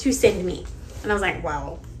to send me. And I was like,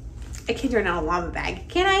 wow, I can turn out a llama bag,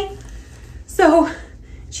 can I? So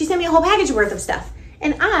she sent me a whole package worth of stuff.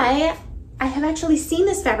 And I I have actually seen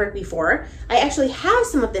this fabric before. I actually have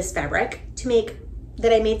some of this fabric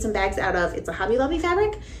that I made some bags out of. It's a Hobby Lobby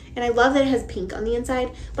fabric, and I love that it has pink on the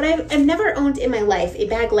inside, but I've never owned in my life a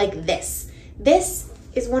bag like this. This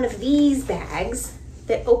is one of these bags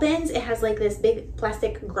that opens. It has like this big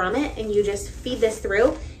plastic grommet, and you just feed this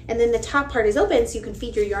through, and then the top part is open so you can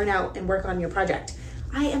feed your yarn out and work on your project.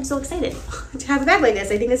 I am so excited to have a bag like this.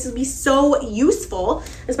 I think this would be so useful,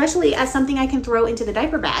 especially as something I can throw into the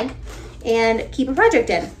diaper bag and keep a project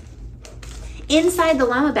in. Inside the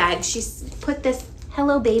llama bag, she's put this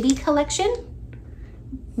Hello Baby collection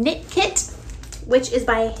knit kit, which is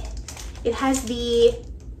it's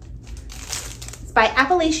by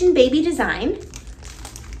Appalachian Baby Design.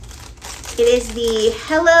 It is the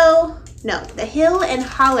Hill and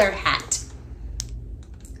Holler hat.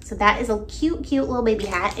 So that is a cute, cute little baby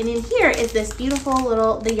hat. And in here is this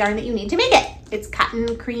beautiful the yarn that you need to make it. It's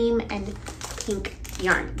cotton, cream, and pink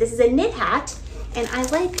yarn. This is a knit hat, and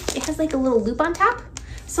it has like a little loop on top.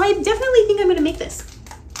 So I definitely think I'm gonna make this.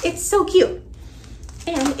 It's so cute.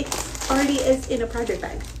 And it already is in a project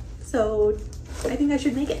bag. So I think I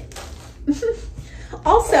should make it.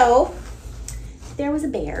 Also, there was a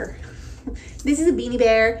bear. This is a beanie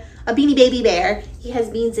bear, a beanie baby bear. He has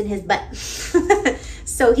beans in his butt.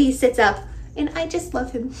 So he sits up, and I just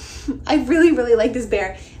love him. I really, really like this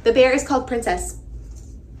bear. The bear is called Princess,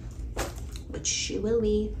 which she will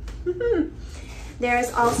be. There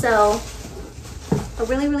is also a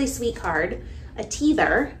really, really sweet card, a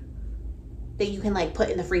teether that you can like put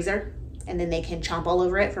in the freezer, and then they can chomp all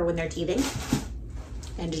over it for when they're teething,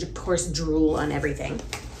 and of course drool on everything.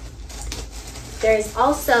 There's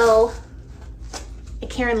also a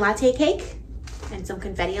Karen latte cake and some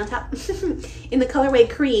confetti on top in the colorway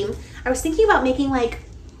cream. I was thinking about making I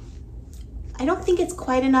don't think it's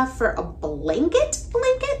quite enough for a blanket,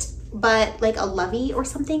 but like a lovey or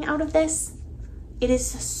something out of this. It is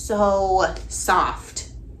so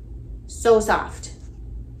soft, so soft.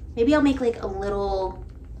 Maybe I'll make like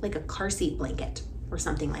a car seat blanket or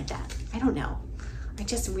something like that. I don't know. I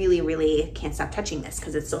just really, really can't stop touching this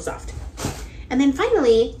because it's so soft. And then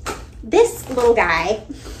finally, this little guy,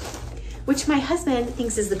 which my husband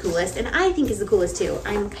thinks is the coolest, and I think is the coolest too.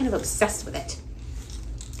 I'm kind of obsessed with it.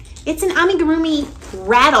 It's an amigurumi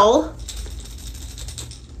rattle.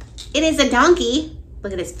 It is a donkey.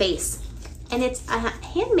 Look at his face. And it's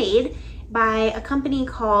handmade by a company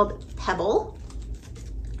called Pebble.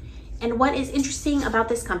 And what is interesting about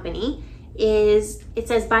this company is it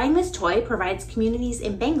says buying this toy provides communities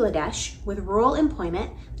in Bangladesh with rural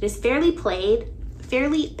employment that is fairly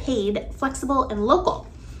paid, flexible, and local.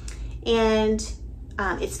 And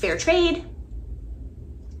it's fair trade,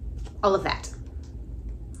 all of that.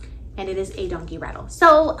 And it is a donkey rattle.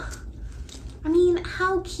 So, I mean,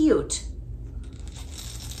 how cute.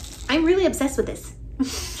 I'm really obsessed with this.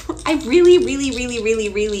 I really, really, really, really,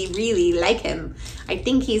 really, really like him. I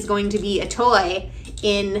think he's going to be a toy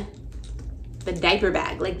in the diaper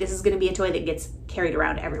bag. Like, this is gonna be a toy that gets carried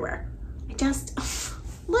around everywhere.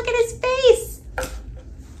 Look at his face.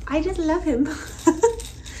 I just love him.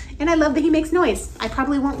 And I love that he makes noise. I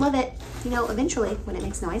probably won't love it, eventually when it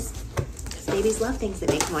makes noise. Because babies love things that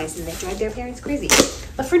make noise and they drive their parents crazy.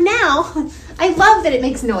 But for now, I love that it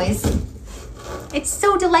makes noise. It's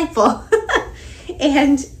so delightful.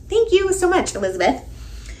 And thank you so much, Elizabeth.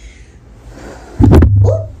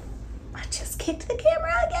 Oh, I just kicked the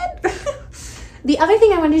camera again. The other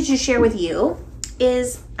thing I wanted to share with you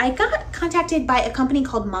is I got contacted by a company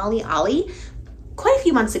called Molly Ollie quite a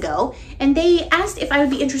few months ago, and they asked if I would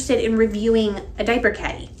be interested in reviewing a diaper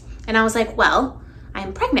caddy. And I was like, well,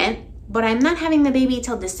 I'm pregnant, but I'm not having the baby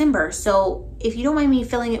till December. So if you don't mind me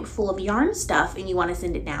filling it full of yarn stuff and you want to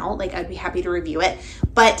send it now, I'd be happy to review it.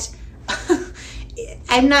 But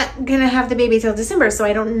I'm not gonna have the baby till December, so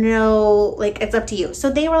I don't know, it's up to you. So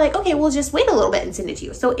they were like, okay, we'll just wait a little bit and send it to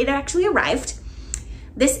you. So it actually arrived.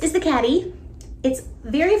 This is the caddy. It's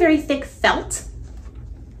very, very thick felt.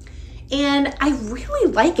 And I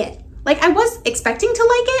really like it. I was expecting to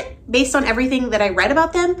like it based on everything that I read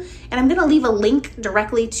about them. And I'm gonna leave a link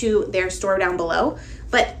directly to their store down below.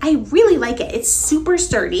 But I really like it. It's super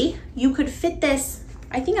sturdy. You could fit this,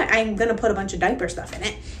 I think I'm gonna put a bunch of diaper stuff in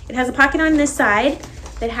it. It has a pocket on this side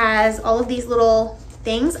that has all of these little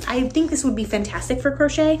things. I think this would be fantastic for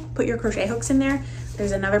crochet. Put your crochet hooks in there.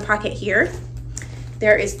 There's another pocket here.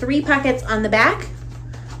 There is 3 pockets on the back,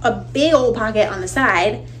 a big old pocket on the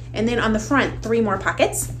side, and then on the front, 3 more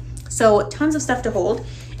pockets. So tons of stuff to hold.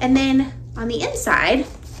 And then on the inside,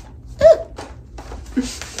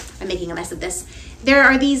 I'm making a mess of this. There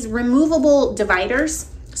are these removable dividers.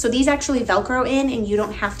 So these actually Velcro in, and you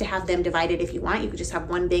don't have to have them divided if you want. You could just have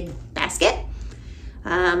one big basket basket.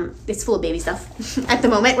 It's full of baby stuff at the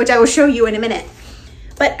moment, which I will show you in a minute.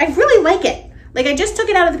 But I really like it. Like, I just took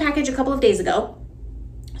it out of the package a couple of days ago,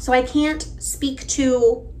 so I can't speak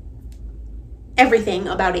to everything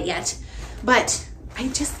about it yet. But I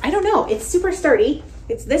don't know. It's super sturdy.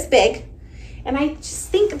 It's this big. And I just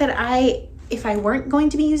think that if I weren't going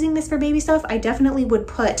to be using this for baby stuff, I definitely would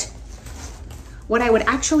put, what I would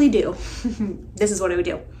actually do, this is what I would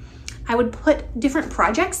do. I would put different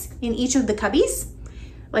projects in each of the cubbies.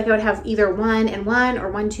 Like, I would have either 1 and 1 or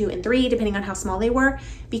 1, 2 and 3, depending on how small they were,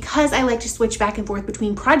 because I like to switch back and forth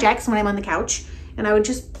between projects when I'm on the couch. And I would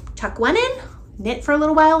just tuck one in, knit for a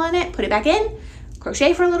little while on it, put it back in,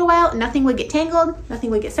 crochet for a little while. Nothing would get tangled, nothing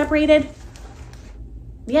would get separated.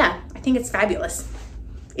 Yeah, I think it's fabulous.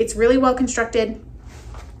 It's really well constructed.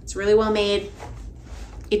 It's really well made.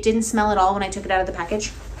 It didn't smell at all when I took it out of the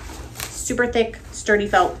package. Super thick, sturdy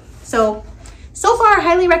felt. So far, I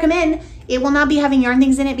highly recommend. It will not be having yarn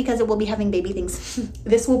things in it because it will be having baby things.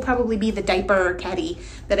 This will probably be the diaper caddy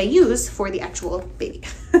that I use for the actual baby.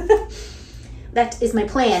 That is my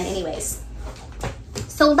plan anyways.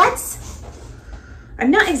 So I'm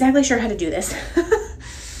not exactly sure how to do this.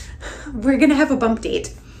 We're gonna have a bump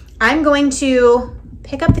date. I'm going to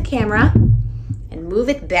pick up the camera and move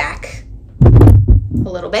it back a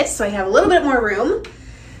little bit so I have a little bit more room.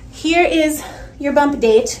 Here is your bump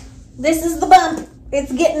date. This is the bump.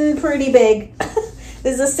 It's getting pretty big.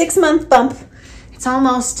 This is a 6-month bump. It's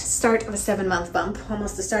almost start of a 7-month bump,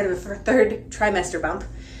 almost the start of a 3rd trimester bump.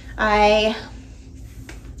 I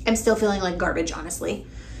am still feeling like garbage, honestly.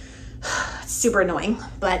 It's super annoying,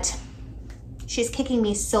 but she's kicking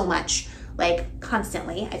me so much, like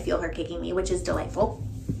constantly. I feel her kicking me, which is delightful.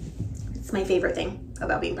 It's my favorite thing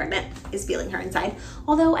about being pregnant, is feeling her inside,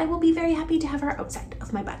 although I will be very happy to have her outside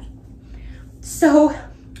of my body. So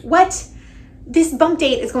what this bump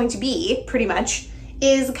date is going to be, pretty much,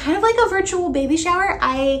 is kind of like a virtual baby shower.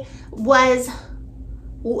 I was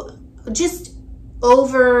just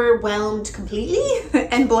overwhelmed completely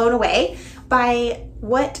and blown away by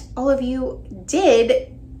what all of you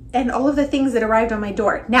did and all of the things that arrived on my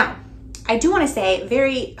door. Now, I do want to say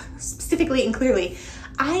very specifically and clearly,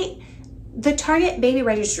 the Target baby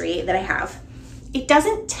registry that I have, it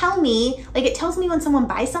doesn't tell me, like, it tells me when someone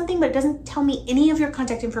buys something, but it doesn't tell me any of your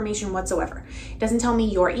contact information whatsoever. It doesn't tell me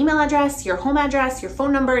your email address, your home address, your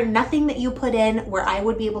phone number, nothing that you put in where I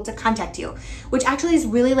would be able to contact you, which actually is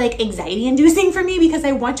really like anxiety inducing for me because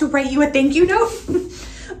I want to write you a thank you note,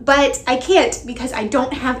 but I can't because I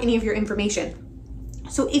don't have any of your information.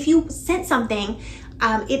 So if you sent something,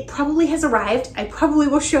 it probably has arrived. I probably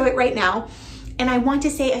will show it right now. And I want to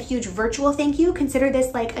say a huge virtual thank you. Consider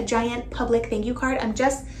this like a giant public thank you card.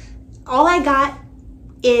 All I got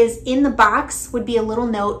is in the box would be a little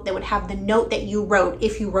note that would have the note that you wrote,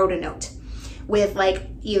 if you wrote a note, with like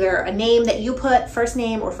either a name that you put, first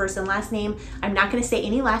name or first and last name. I'm not going to say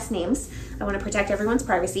any last names. I want to protect everyone's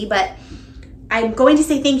privacy, but I'm going to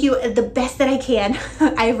say thank you the best that I can.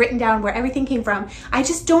 I've written down where everything came from. I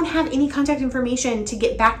just don't have any contact information to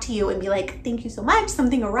get back to you and be like, thank you so much,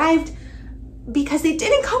 something arrived, because it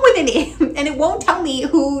didn't come with any, and it won't tell me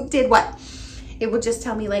who did what. It will just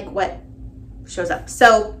tell me like what shows up.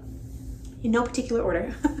 So in no particular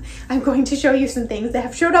order, I'm going to show you some things that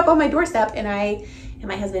have showed up on my doorstep, and I and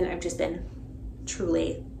my husband have just been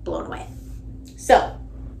truly blown away. So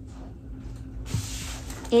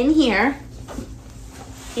in here,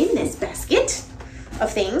 in this basket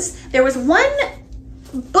of things, there was one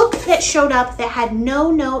book that showed up that had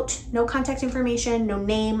no note, no contact information, no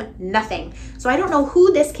name, nothing. So I don't know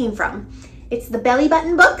who this came from. It's the Belly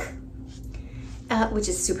Button book, which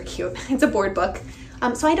is super cute. It's a board book.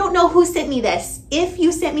 So I don't know who sent me this. If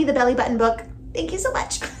you sent me the Belly Button book, thank you so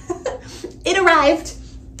much. It arrived,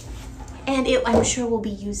 and I'm sure will be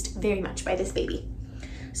used very much by this baby.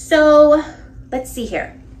 So let's see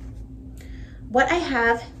here. What I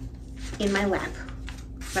have in my lap.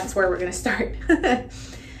 That's where we're gonna start.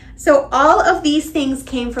 So all of these things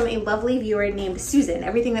came from a lovely viewer named Susan,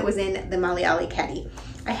 everything that was in the Molly Ollie caddy.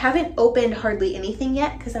 I haven't opened hardly anything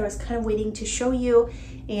yet because I was kind of waiting to show you,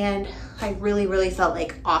 and I really, really felt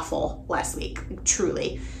like awful last week, like,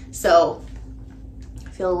 truly. So I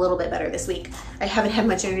feel a little bit better this week. I haven't had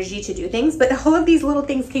much energy to do things, but all of these little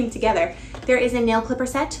things came together. There is a nail clipper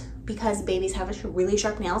set because babies have really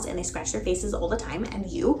sharp nails and they scratch their faces all the time, and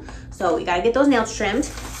so we gotta get those nails trimmed.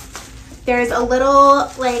 There's a little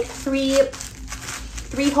like three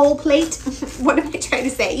hole plate. What am I trying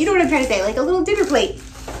to say? You know what I'm trying to say, like a little dinner plate,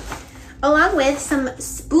 along with some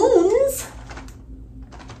spoons.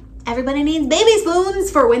 Everybody needs baby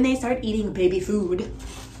spoons for when they start eating baby food.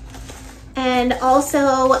 And also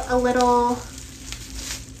a little,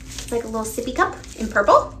 it's like a little sippy cup in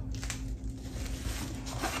purple.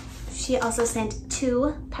 She also sent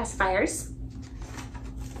 2 pacifiers.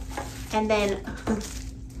 And then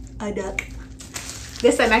a duck.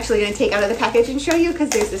 This I'm actually going to take out of the package and show you because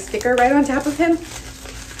there's a sticker right on top of him.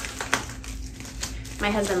 My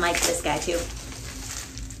husband likes this guy too.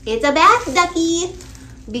 It's a bath ducky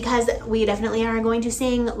because we definitely are going to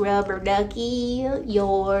sing Rubber Ducky,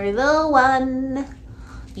 you're the one.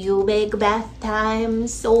 You make bath time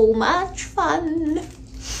so much fun.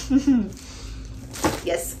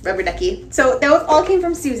 Yes, Rubber Ducky. So those all came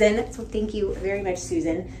from Susan. So thank you very much,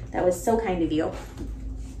 Susan. That was so kind of you.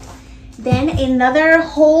 Then another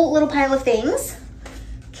whole little pile of things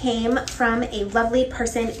came from a lovely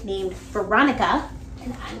person named Veronica.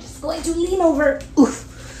 And I'm just going to lean over. Oof.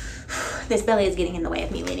 This belly is getting in the way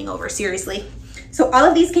of me leaning over, seriously. So all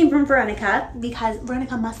of these came from Veronica because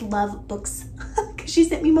Veronica must love books because she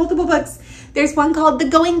sent me multiple books. There's one called The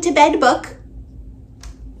Going to Bed book.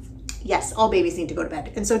 Yes, all babies need to go to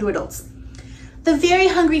bed, and so do adults. The Very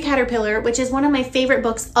Hungry Caterpillar, which is one of my favorite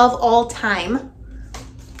books of all time.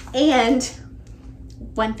 And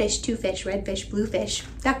One Fish, Two Fish, Red Fish, Blue Fish,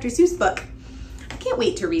 Dr. Seuss book. I can't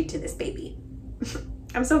wait to read to this baby.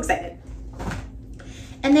 I'm so excited.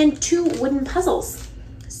 And then 2 wooden puzzles.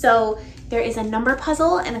 So there is a number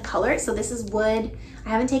puzzle and a color. So this is wood. I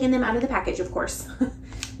haven't taken them out of the package, of course.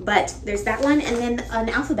 But there's that one, and then an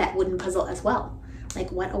alphabet wooden puzzle as well.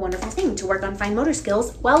 Like, what a wonderful thing to work on fine motor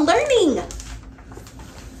skills while learning.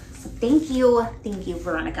 So thank you,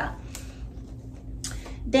 Veronica.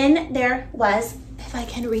 Then there was, if I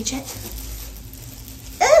can reach it,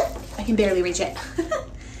 I can barely reach it,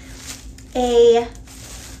 a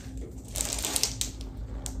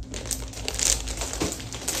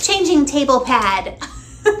changing table pad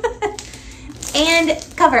and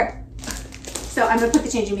cover. So I'm gonna put the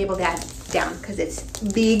changing table pad down because it's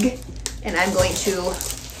big and I'm going to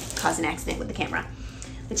cause an accident with the camera.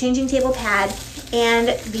 The changing table pad and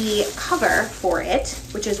the cover for it,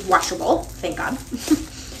 which is washable, thank God,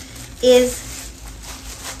 this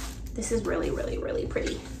is really, really, really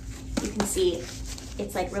pretty. You can see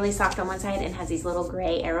it's like really soft on one side and has these little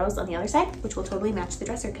gray arrows on the other side, which will totally match the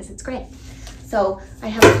dresser because it's gray. So I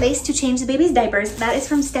have a place to change the baby's diapers. That is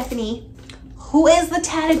from Stephanie, who is the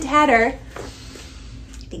Tatted Tatter.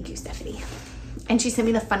 Thank you, Stephanie. And she sent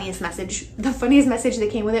me the funniest message. The funniest message that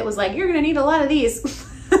came with it was like, you're gonna need a lot of these.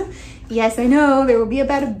 Yes, I know, there will be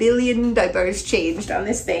about 1 billion diapers changed on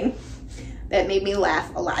this thing. That made me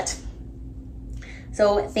laugh a lot.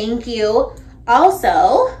 So thank you.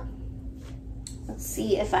 Also, let's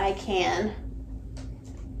see if I can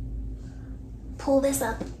pull this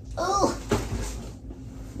up. Oh,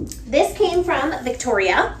 this came from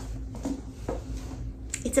Victoria.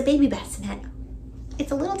 It's a baby bassinet.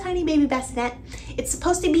 It's a little tiny baby bassinet. It's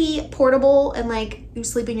supposed to be portable and like you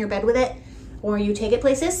sleep in your bed with it or you take it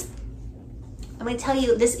places. I'm gonna tell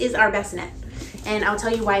you, this is our bassinet and I'll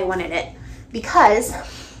tell you why I wanted it. Because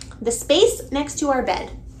the space next to our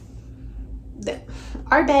bed,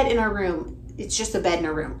 our bed in our room, it's just a bed in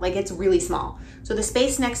our room. Like it's really small. So the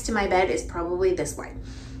space next to my bed is probably this wide.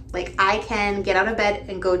 Like I can get out of bed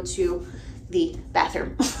and go to the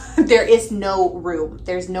bathroom. There is no room.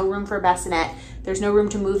 There's no room for a bassinet. There's no room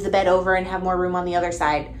to move the bed over and have more room on the other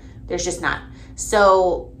side. There's just not.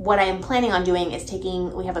 So what I am planning on doing is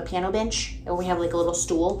we have a piano bench and we have like a little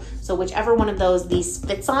stool. So whichever one of those these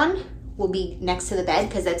fits on will be next to the bed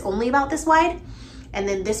because it's only about this wide. And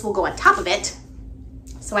then this will go on top of it.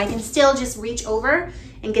 So I can still just reach over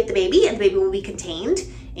and get the baby and the baby will be contained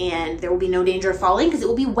and there will be no danger of falling because it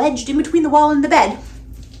will be wedged in between the wall and the bed.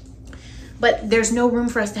 But there's no room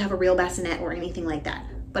for us to have a real bassinet or anything like that.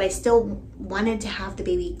 But I still wanted to have the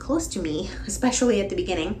baby close to me, especially at the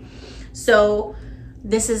beginning. So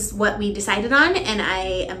this is what we decided on and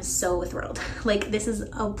I am so thrilled. Like this is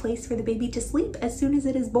a place for the baby to sleep as soon as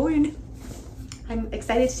it is born. I'm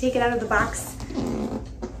excited to take it out of the box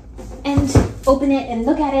and open it and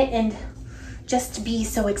look at it and just be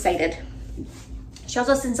so excited. She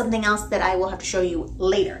also sent something else that I will have to show you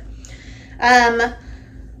later.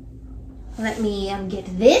 Let me get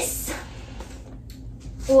this.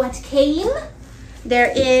 What came?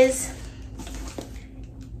 This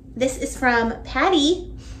is from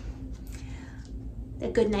Patty, the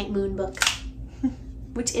Goodnight Moon book,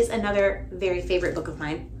 which is another very favorite book of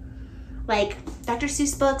mine. Like Dr.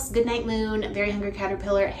 Seuss books, Goodnight Moon, Very Hungry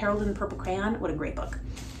Caterpillar, Harold and the Purple Crayon, what a great book.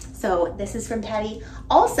 So this is from Patty.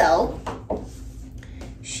 Also,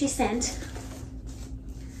 she sent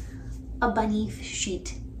a bunny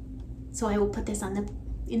sheet. So I will put this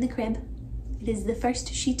in the crib It is the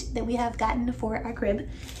first sheet that we have gotten for our crib.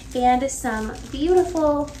 And some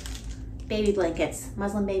beautiful baby blankets,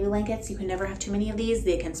 muslin baby blankets. You can never have too many of these.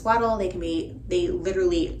 They can swaddle, they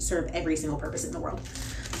literally serve every single purpose in the world.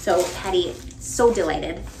 So Patty, so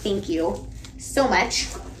delighted. Thank you so much.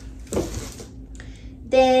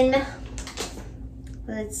 Then,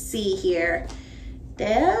 let's see here.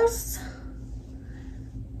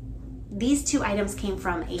 These two items came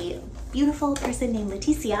from a beautiful person named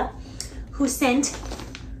Leticia, who sent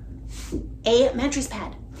a mattress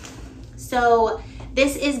pad. So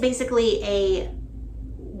this is basically a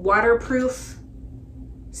waterproof,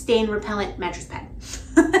 stain repellent mattress pad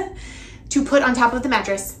to put on top of the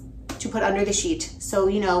mattress, to put under the sheet. So,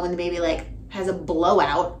 you know, when the baby like has a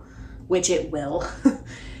blowout, which it will,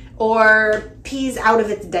 or pees out of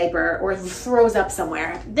its diaper or throws up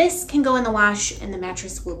somewhere, this can go in the wash and the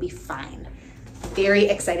mattress will be fine. Very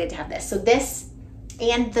excited to have this. So this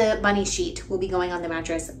and the bunny sheet will be going on the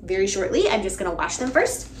mattress very shortly. I'm just gonna wash them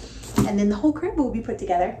first, and then the whole crib will be put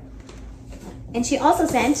together. And she also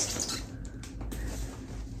sent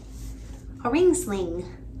a ring sling,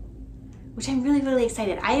 which I'm really, really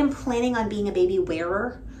excited. I am planning on being a baby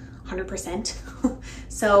wearer, 100%.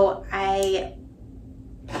 So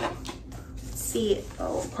see,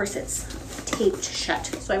 oh, of course it's taped shut,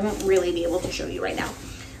 so I won't really be able to show you right now.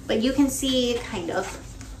 But you can see kind of,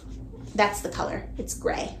 that's the color, it's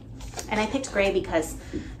gray. And I picked gray because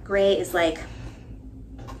gray is like,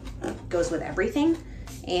 goes with everything.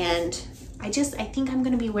 And I think I'm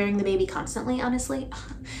gonna be wearing the baby constantly, honestly,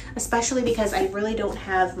 especially because I really don't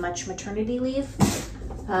have much maternity leave.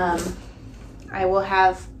 I will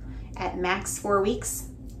have at max 4 weeks.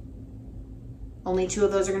 Only 2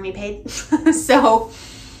 of those are gonna be paid. So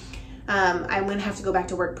I'm gonna have to go back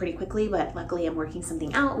to work pretty quickly, but luckily I'm working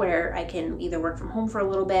something out where I can either work from home for a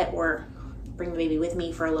little bit or bring the baby with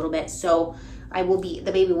me for a little bit. So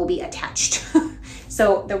the baby will be attached.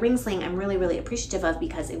 So the ring sling I'm really, really appreciative of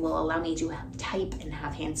because it will allow me to type and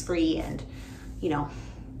have hands free and, you know,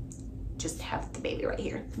 just have the baby right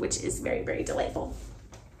here, which is very, very delightful.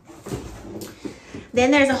 Then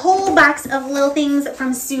there's a whole box of little things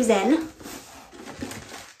from Susan.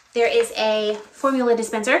 There is a formula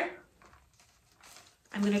dispenser.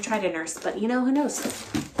 I'm gonna try to nurse, but you know, who knows?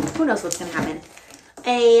 Who knows what's gonna happen?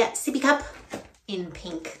 A sippy cup in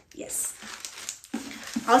pink, yes.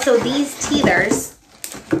 Also these teethers,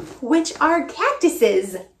 which are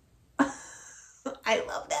cactuses. I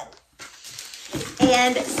love them.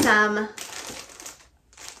 And some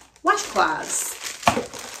washcloths,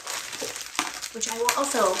 which I will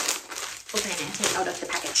also open and take out of the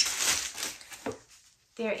package.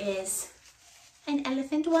 There is an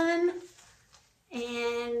elephant one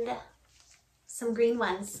and some green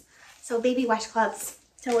ones. So baby washcloths.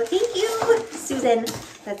 So thank you, Susan.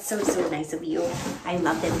 That's so, so nice of you. I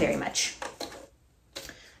love them very much.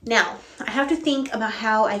 Now, I have to think about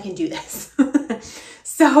how I can do this.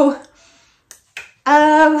 So,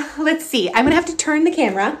 let's see. I'm gonna have to turn the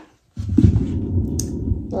camera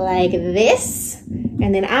like this,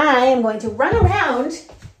 and then I am going to run around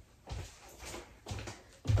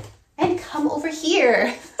and come over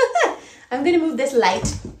here. I'm gonna move this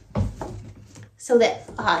light so that,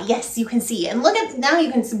 yes, you can see. And look at, now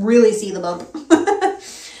you can really see the bump.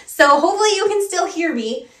 So hopefully you can still hear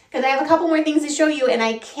me because I have a couple more things to show you and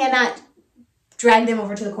I cannot drag them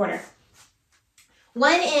over to the corner.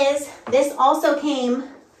 One is, this also came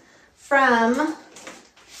from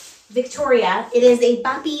Victoria. It is a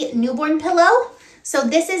Boppy newborn pillow. So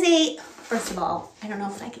this is a, first of all, I don't know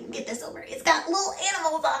if I can get this over. It's got little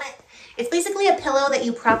animals on it. It's basically a pillow that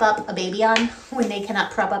you prop up a baby on when they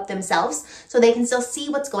cannot prop up themselves, so they can still see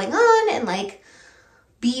what's going on and like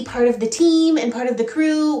be part of the team and part of the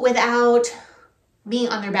crew without being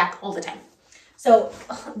on their back all the time. So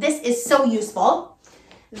this is so useful.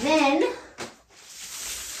 Then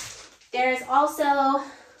there's also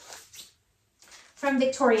from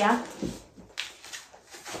Victoria.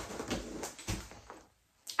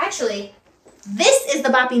 Actually, this is the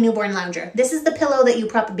Boppy Newborn Lounger. This is the pillow that you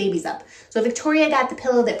prop babies up. So Victoria got the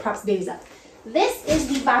pillow that props babies up. This is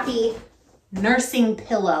the Boppy Nursing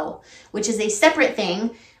Pillow, which is a separate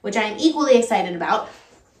thing, which I'm equally excited about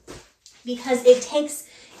because it takes,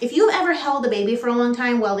 if you've ever held a baby for a long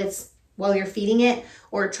time while you're feeding it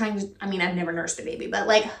or trying to, I mean, I've never nursed a baby, but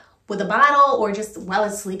like with a bottle or just while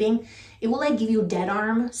it's sleeping, it will like give you dead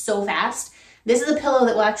arm so fast. This is a pillow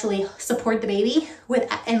that will actually support the baby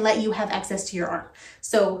and let you have access to your arm.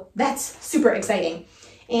 So that's super exciting.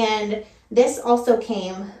 And this also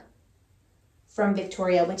came from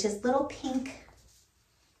Victoria, which is little pink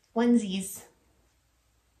onesies.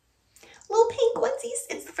 little pink onesies.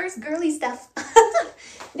 It's the first girly stuff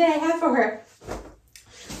that I have for her.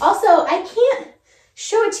 Also, I can't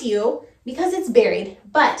show it to you because it's buried,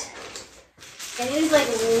 but, and it is like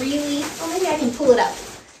really, oh, maybe I can pull it up.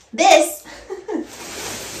 This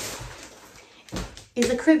is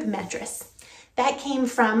a crib mattress that came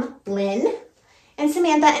from Lynn and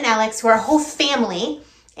Samantha and Alex, who are a whole family,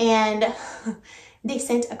 and they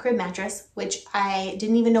sent a crib mattress, which I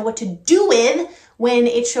didn't even know what to do with when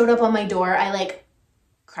it showed up on my door. I like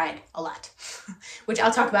cried a lot, which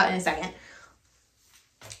I'll talk about in a second.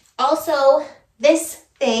 Also, this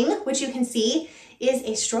thing, which you can see, is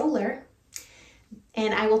a stroller,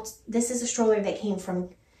 and this is a stroller that came from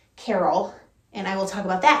Carol, and I will talk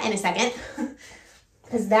about that in a second,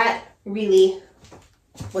 because that really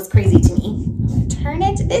was crazy to me. I'm gonna turn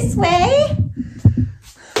it this way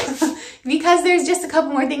because there's just a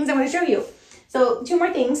couple more things I want to show you. So 2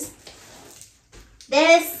 more things.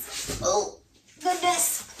 This, oh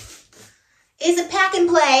goodness, is a pack and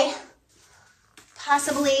play.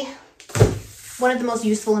 Possibly one of the most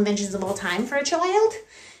useful inventions of all time for a child,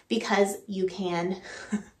 because you can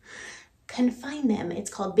confine them. It's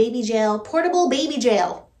called baby jail, portable baby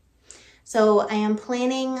jail. So I am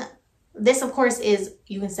planning, this of course is,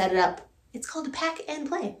 you can set it up. It's called a pack and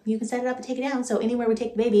play. You can set it up and take it down. So anywhere we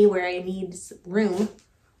take the baby where I need room,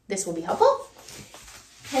 this will be helpful.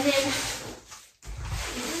 And then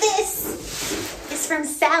this is from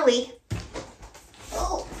Sally.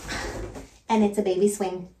 Oh, and it's a baby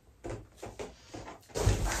swing.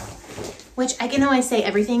 Which I can always say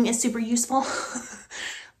everything is super useful,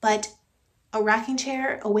 but a rocking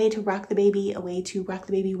chair, a way to rock the baby,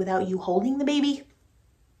 without you holding the baby,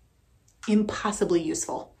 impossibly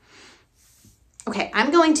useful. Okay, I'm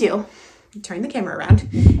going to turn the camera around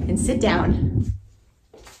and sit down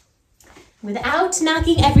without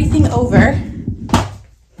knocking everything over.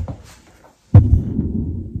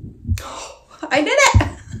 I did it!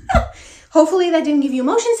 Hopefully that didn't give you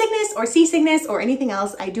motion sickness or seasickness or anything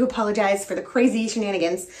else. I do apologize for the crazy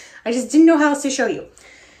shenanigans. I just didn't know how else to show you.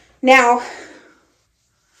 Now,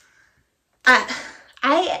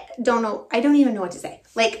 I don't know. I don't even know what to say.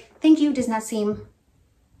 Like, thank you does not seem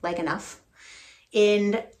like enough.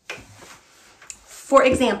 And for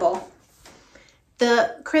example,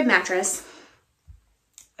 the crib mattress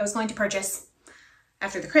I was going to purchase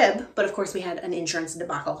after the crib, but of course we had an insurance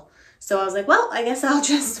debacle. So I was like, well, I guess I'll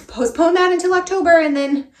just postpone that until October and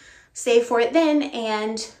then save for it then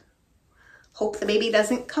and hope the baby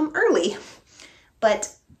doesn't come early.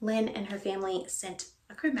 But Lynn and her family sent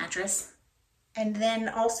a crib mattress, and then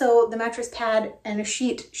also the mattress pad and a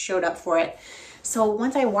sheet showed up for it. So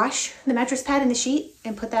once I wash the mattress pad and the sheet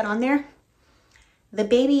and put that on there, the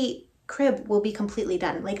baby crib will be completely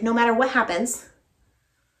done. Like, no matter what happens,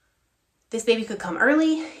 this baby could come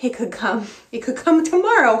early, it could come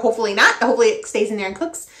tomorrow, hopefully not, hopefully it stays in there and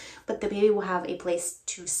cooks, but the baby will have a place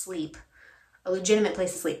to sleep, a legitimate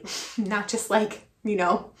place to sleep, not just like, you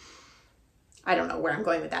know, I don't know where I'm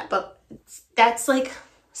going with that, but that's like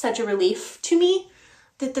such a relief to me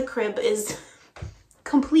that the crib is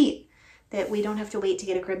complete, that we don't have to wait to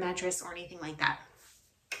get a crib mattress or anything like that.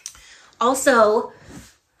 Also,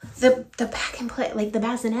 the pack and play, like the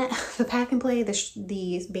bassinet, the pack and play,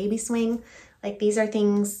 the baby swing, like these are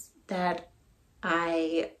things that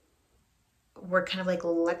were kind of like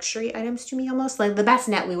luxury items to me almost. Like the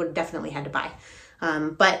bassinet we would have definitely had to buy.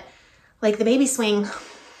 But like the baby swing,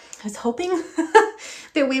 I was hoping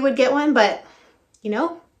that we would get one, but you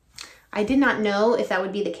know, I did not know if that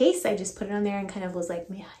would be the case. I just put it on there and kind of was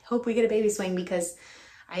like, man, I hope we get a baby swing, because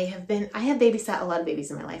I have babysat a lot of babies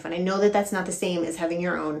in my life, and I know that that's not the same as having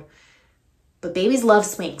your own, but babies love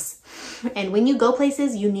swings. And when you go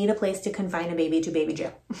places, you need a place to confine a baby to baby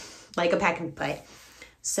jail, like a pack and play.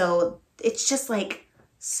 So it's just like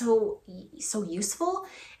so useful.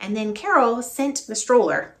 And then Carol sent the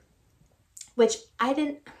stroller, which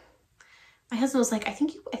my husband was like, I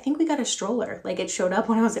think we got a stroller. Like, it showed up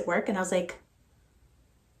when I was at work, and I was like,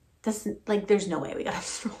 there's no way we got a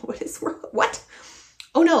stroller. What?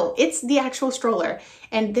 Oh no, it's the actual stroller.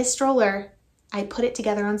 And this stroller, I put it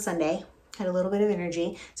together on Sunday, had a little bit of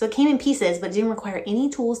energy. So it came in pieces, but it didn't require any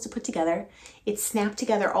tools to put together. It snapped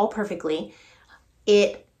together all perfectly.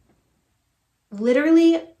 It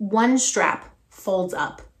literally, one strap folds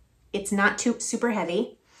up. It's not too super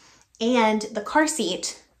heavy. And the car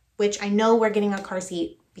seat, which I know we're getting a car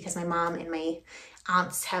seat because my mom and my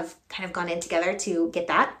aunts have kind of gone in together to get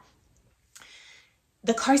that.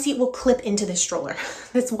 The car seat will clip into the stroller.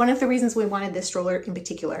 That's one of the reasons we wanted this stroller in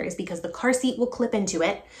particular, is because the car seat will clip into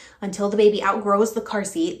it until the baby outgrows the car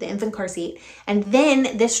seat, the infant car seat. And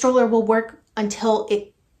then this stroller will work until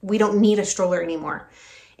it we don't need a stroller anymore.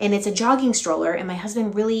 And it's a jogging stroller, and my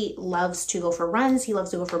husband really loves to go for runs. He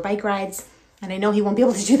loves to go for bike rides. And I know he won't be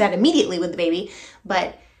able to do that immediately with the baby,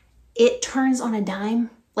 but it turns on a dime.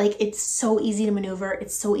 Like, it's so easy to maneuver.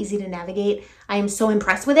 It's so easy to navigate. I am so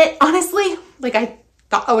impressed with it, honestly. Like, I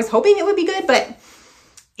was hoping it would be good, but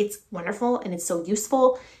it's wonderful and it's so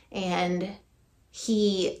useful. And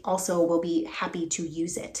he also will be happy to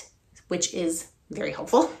use it, which is very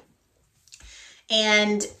helpful.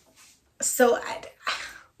 And so I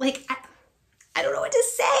don't know what to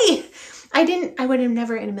say. I would have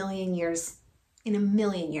never in a million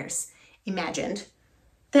years imagined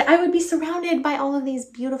that I would be surrounded by all of these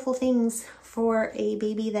beautiful things for a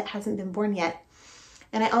baby that hasn't been born yet.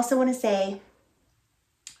 And I also want to say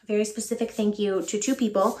a very specific thank you to two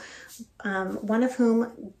people, one of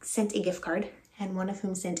whom sent a gift card and one of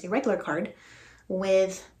whom sent a regular card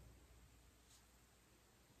with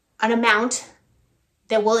an amount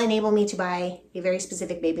that will enable me to buy a very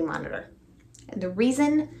specific baby monitor. And the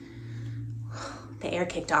reason, the air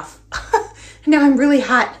kicked off. Now I'm really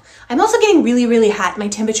hot. I'm also getting really, really hot. My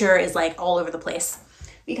temperature is like all over the place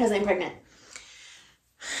because I'm pregnant.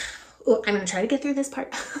 Oh, I'm gonna try to get through this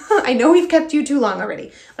part. I know we've kept you too long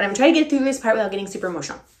already, but I'm gonna try to get through this part without getting super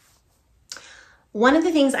emotional. One of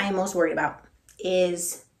the things I am most worried about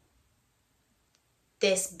is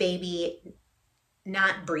this baby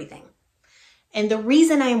not breathing. And the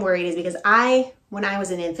reason I'm worried is because when I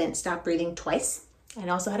was an infant, stopped breathing twice. And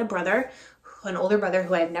I also had a brother, an older brother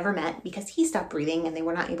who I've never met, because he stopped breathing and they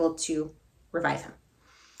were not able to revive him.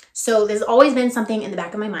 So there's always been something in the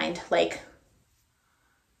back of my mind, like,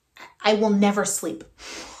 I will never sleep.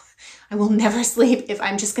 I will never sleep if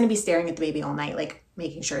I'm just going to be staring at the baby all night, like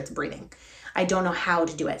making sure it's breathing. I don't know how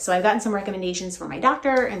to do it. So I've gotten some recommendations from my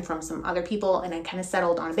doctor and from some other people, and I kind of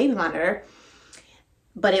settled on a baby monitor,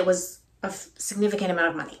 but it was a significant amount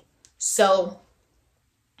of money. So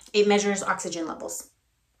it measures oxygen levels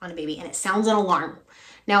on a baby and it sounds an alarm.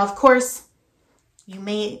 Now, of course,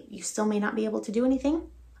 you still may not be able to do anything.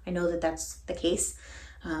 I know that that's the case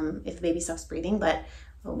if the baby stops breathing, but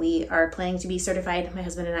we are planning to be certified, my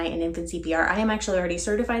husband and I, in infant CPR. I am actually already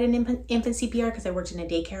certified in infant CPR because I worked in a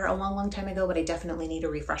daycare a long, long time ago, but I definitely need a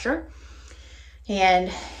refresher.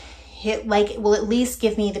 And it will at least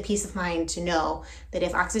give me the peace of mind to know that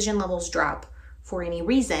if oxygen levels drop for any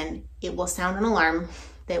reason, it will sound an alarm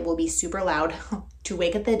that will be super loud to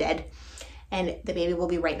wake up the dead. And the baby will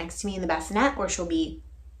be right next to me in the bassinet, or she'll be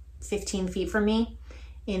 15 feet from me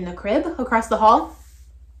in the crib across the hall.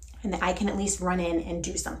 And that I can at least run in and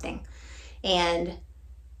do something. And,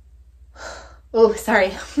 oh,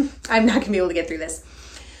 sorry, I'm not gonna be able to get through this.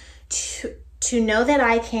 To know that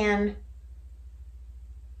I can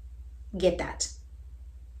get that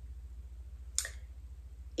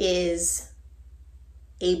is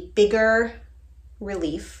a bigger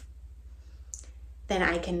relief than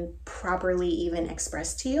I can properly even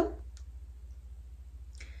express to you.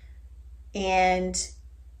 And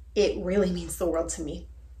it really means the world to me,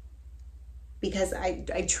 because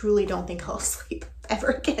I truly don't think I'll sleep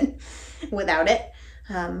ever again without it.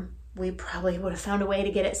 We probably would have found a way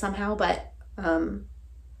to get it somehow, but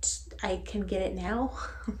I can get it now.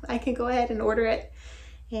 I can go ahead and order it.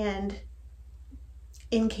 And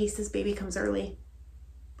in case this baby comes early,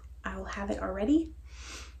 I will have it already.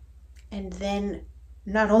 And then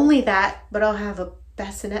not only that, but I'll have a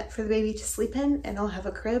bassinet for the baby to sleep in, and I'll have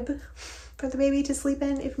a crib for the baby to sleep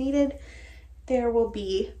in if needed. I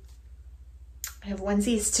have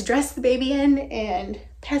onesies to dress the baby in, and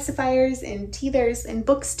pacifiers and teethers and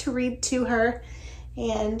books to read to her,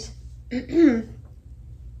 and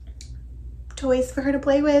toys for her to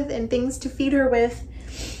play with, and things to feed her with,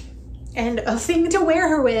 and a thing to wear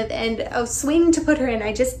her with, and a swing to put her in.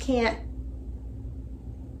 I just can't.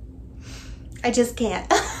 I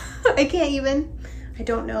can't even. I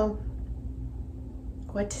don't know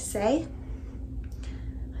what to say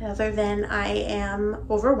other than I am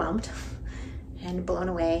overwhelmed and blown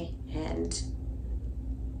away and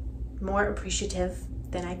more appreciative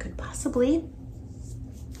than I could possibly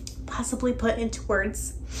put into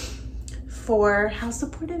words for how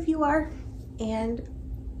supportive you are. And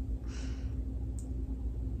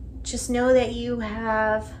just know that you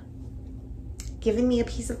have given me a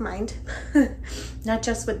peace of mind, not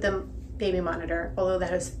just with the baby monitor, although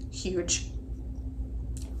that is huge,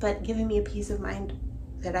 but giving me a peace of mind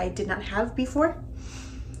that I did not have before.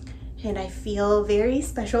 And I feel very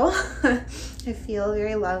special. I feel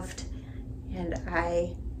very loved. And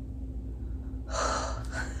I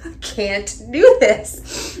can't do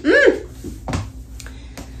this.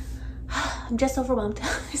 I'm just overwhelmed.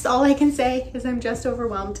 That's all I can say, is I'm just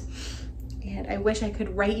overwhelmed. And I wish I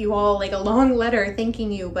could write you all like a long letter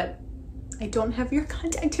thanking you, but I don't have your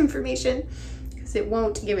contact information because it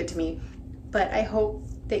won't give it to me. But I hope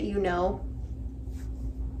that you know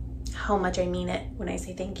how much I mean it when I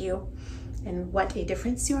say thank you and what a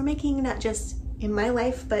difference you are making, not just in my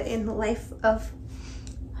life, but in the life of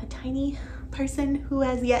a tiny person who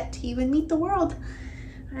has yet to even meet the world.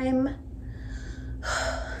 I'm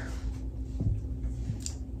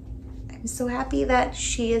so happy that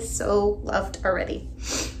she is so loved already.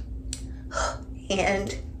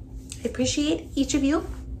 And I appreciate each of you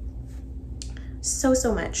so,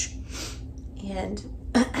 so much. And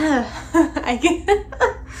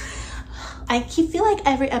I feel like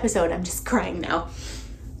every episode I'm just crying now.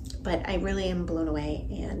 But I really am blown away,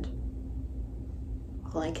 and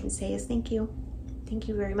all I can say is thank you. Thank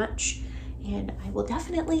you very much. And I will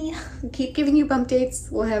definitely keep giving you bump dates.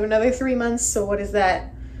 We'll have another 3 months. So what is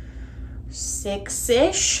that?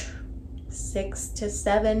 6-ish? 6 to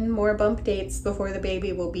 7 more bump dates before the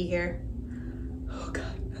baby will be here. Oh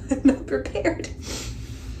God, I'm not prepared.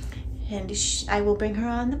 And I will bring her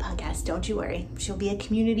on the podcast. Don't you worry. She'll be a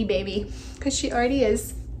community baby because she already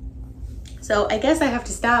is. So I guess I have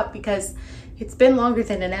to stop because it's been longer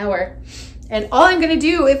than an hour. And all I'm going to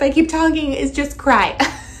do if I keep talking is just cry.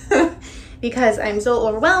 Because I'm so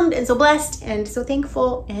overwhelmed and so blessed and so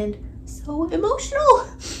thankful and so emotional.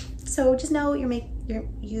 So just know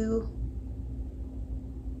you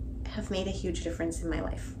have made a huge difference in my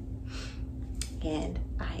life. And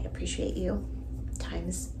I appreciate you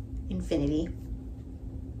times infinity.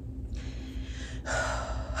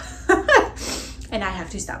 And I have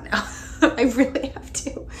to stop now. I really have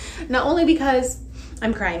to. Not only because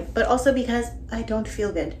I'm crying, but also because I don't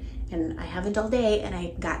feel good. And I haven't all day and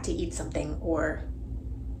I got to eat something, or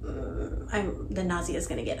the nausea is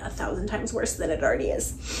gonna get 1,000 times worse than it already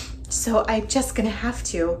is. So I'm just gonna have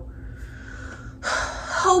to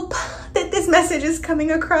hope that this message is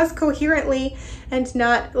coming across coherently and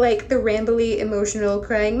not like the rambly, emotional,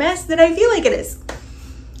 crying mess that I feel like it is.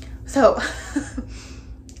 So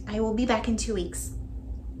I will be back in 2 weeks,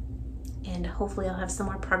 and hopefully I'll have some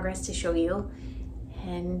more progress to show you.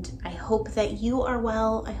 And I hope that you are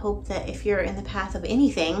well. I hope that if you're in the path of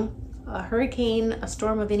anything, a hurricane, a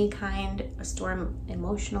storm of any kind, a storm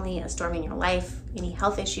emotionally, a storm in your life, any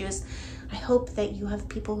health issues, I hope that you have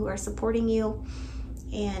people who are supporting you,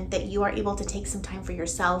 and that you are able to take some time for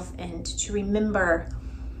yourself and to remember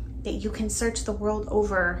that you can search the world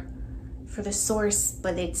over for the source,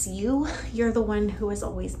 but it's you. You're the one who has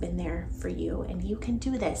always been there for you, and you can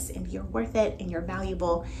do this, and you're worth it, and you're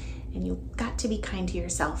valuable, and you've got to be kind to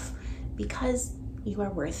yourself because you are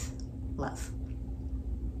worth love.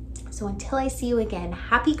 So until I see you again,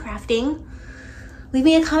 happy crafting. Leave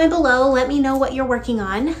me a comment below. Let me know what you're working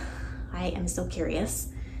on. I am so curious,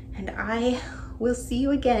 and I will see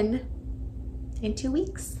you again in 2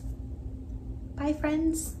 weeks. Bye,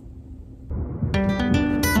 friends.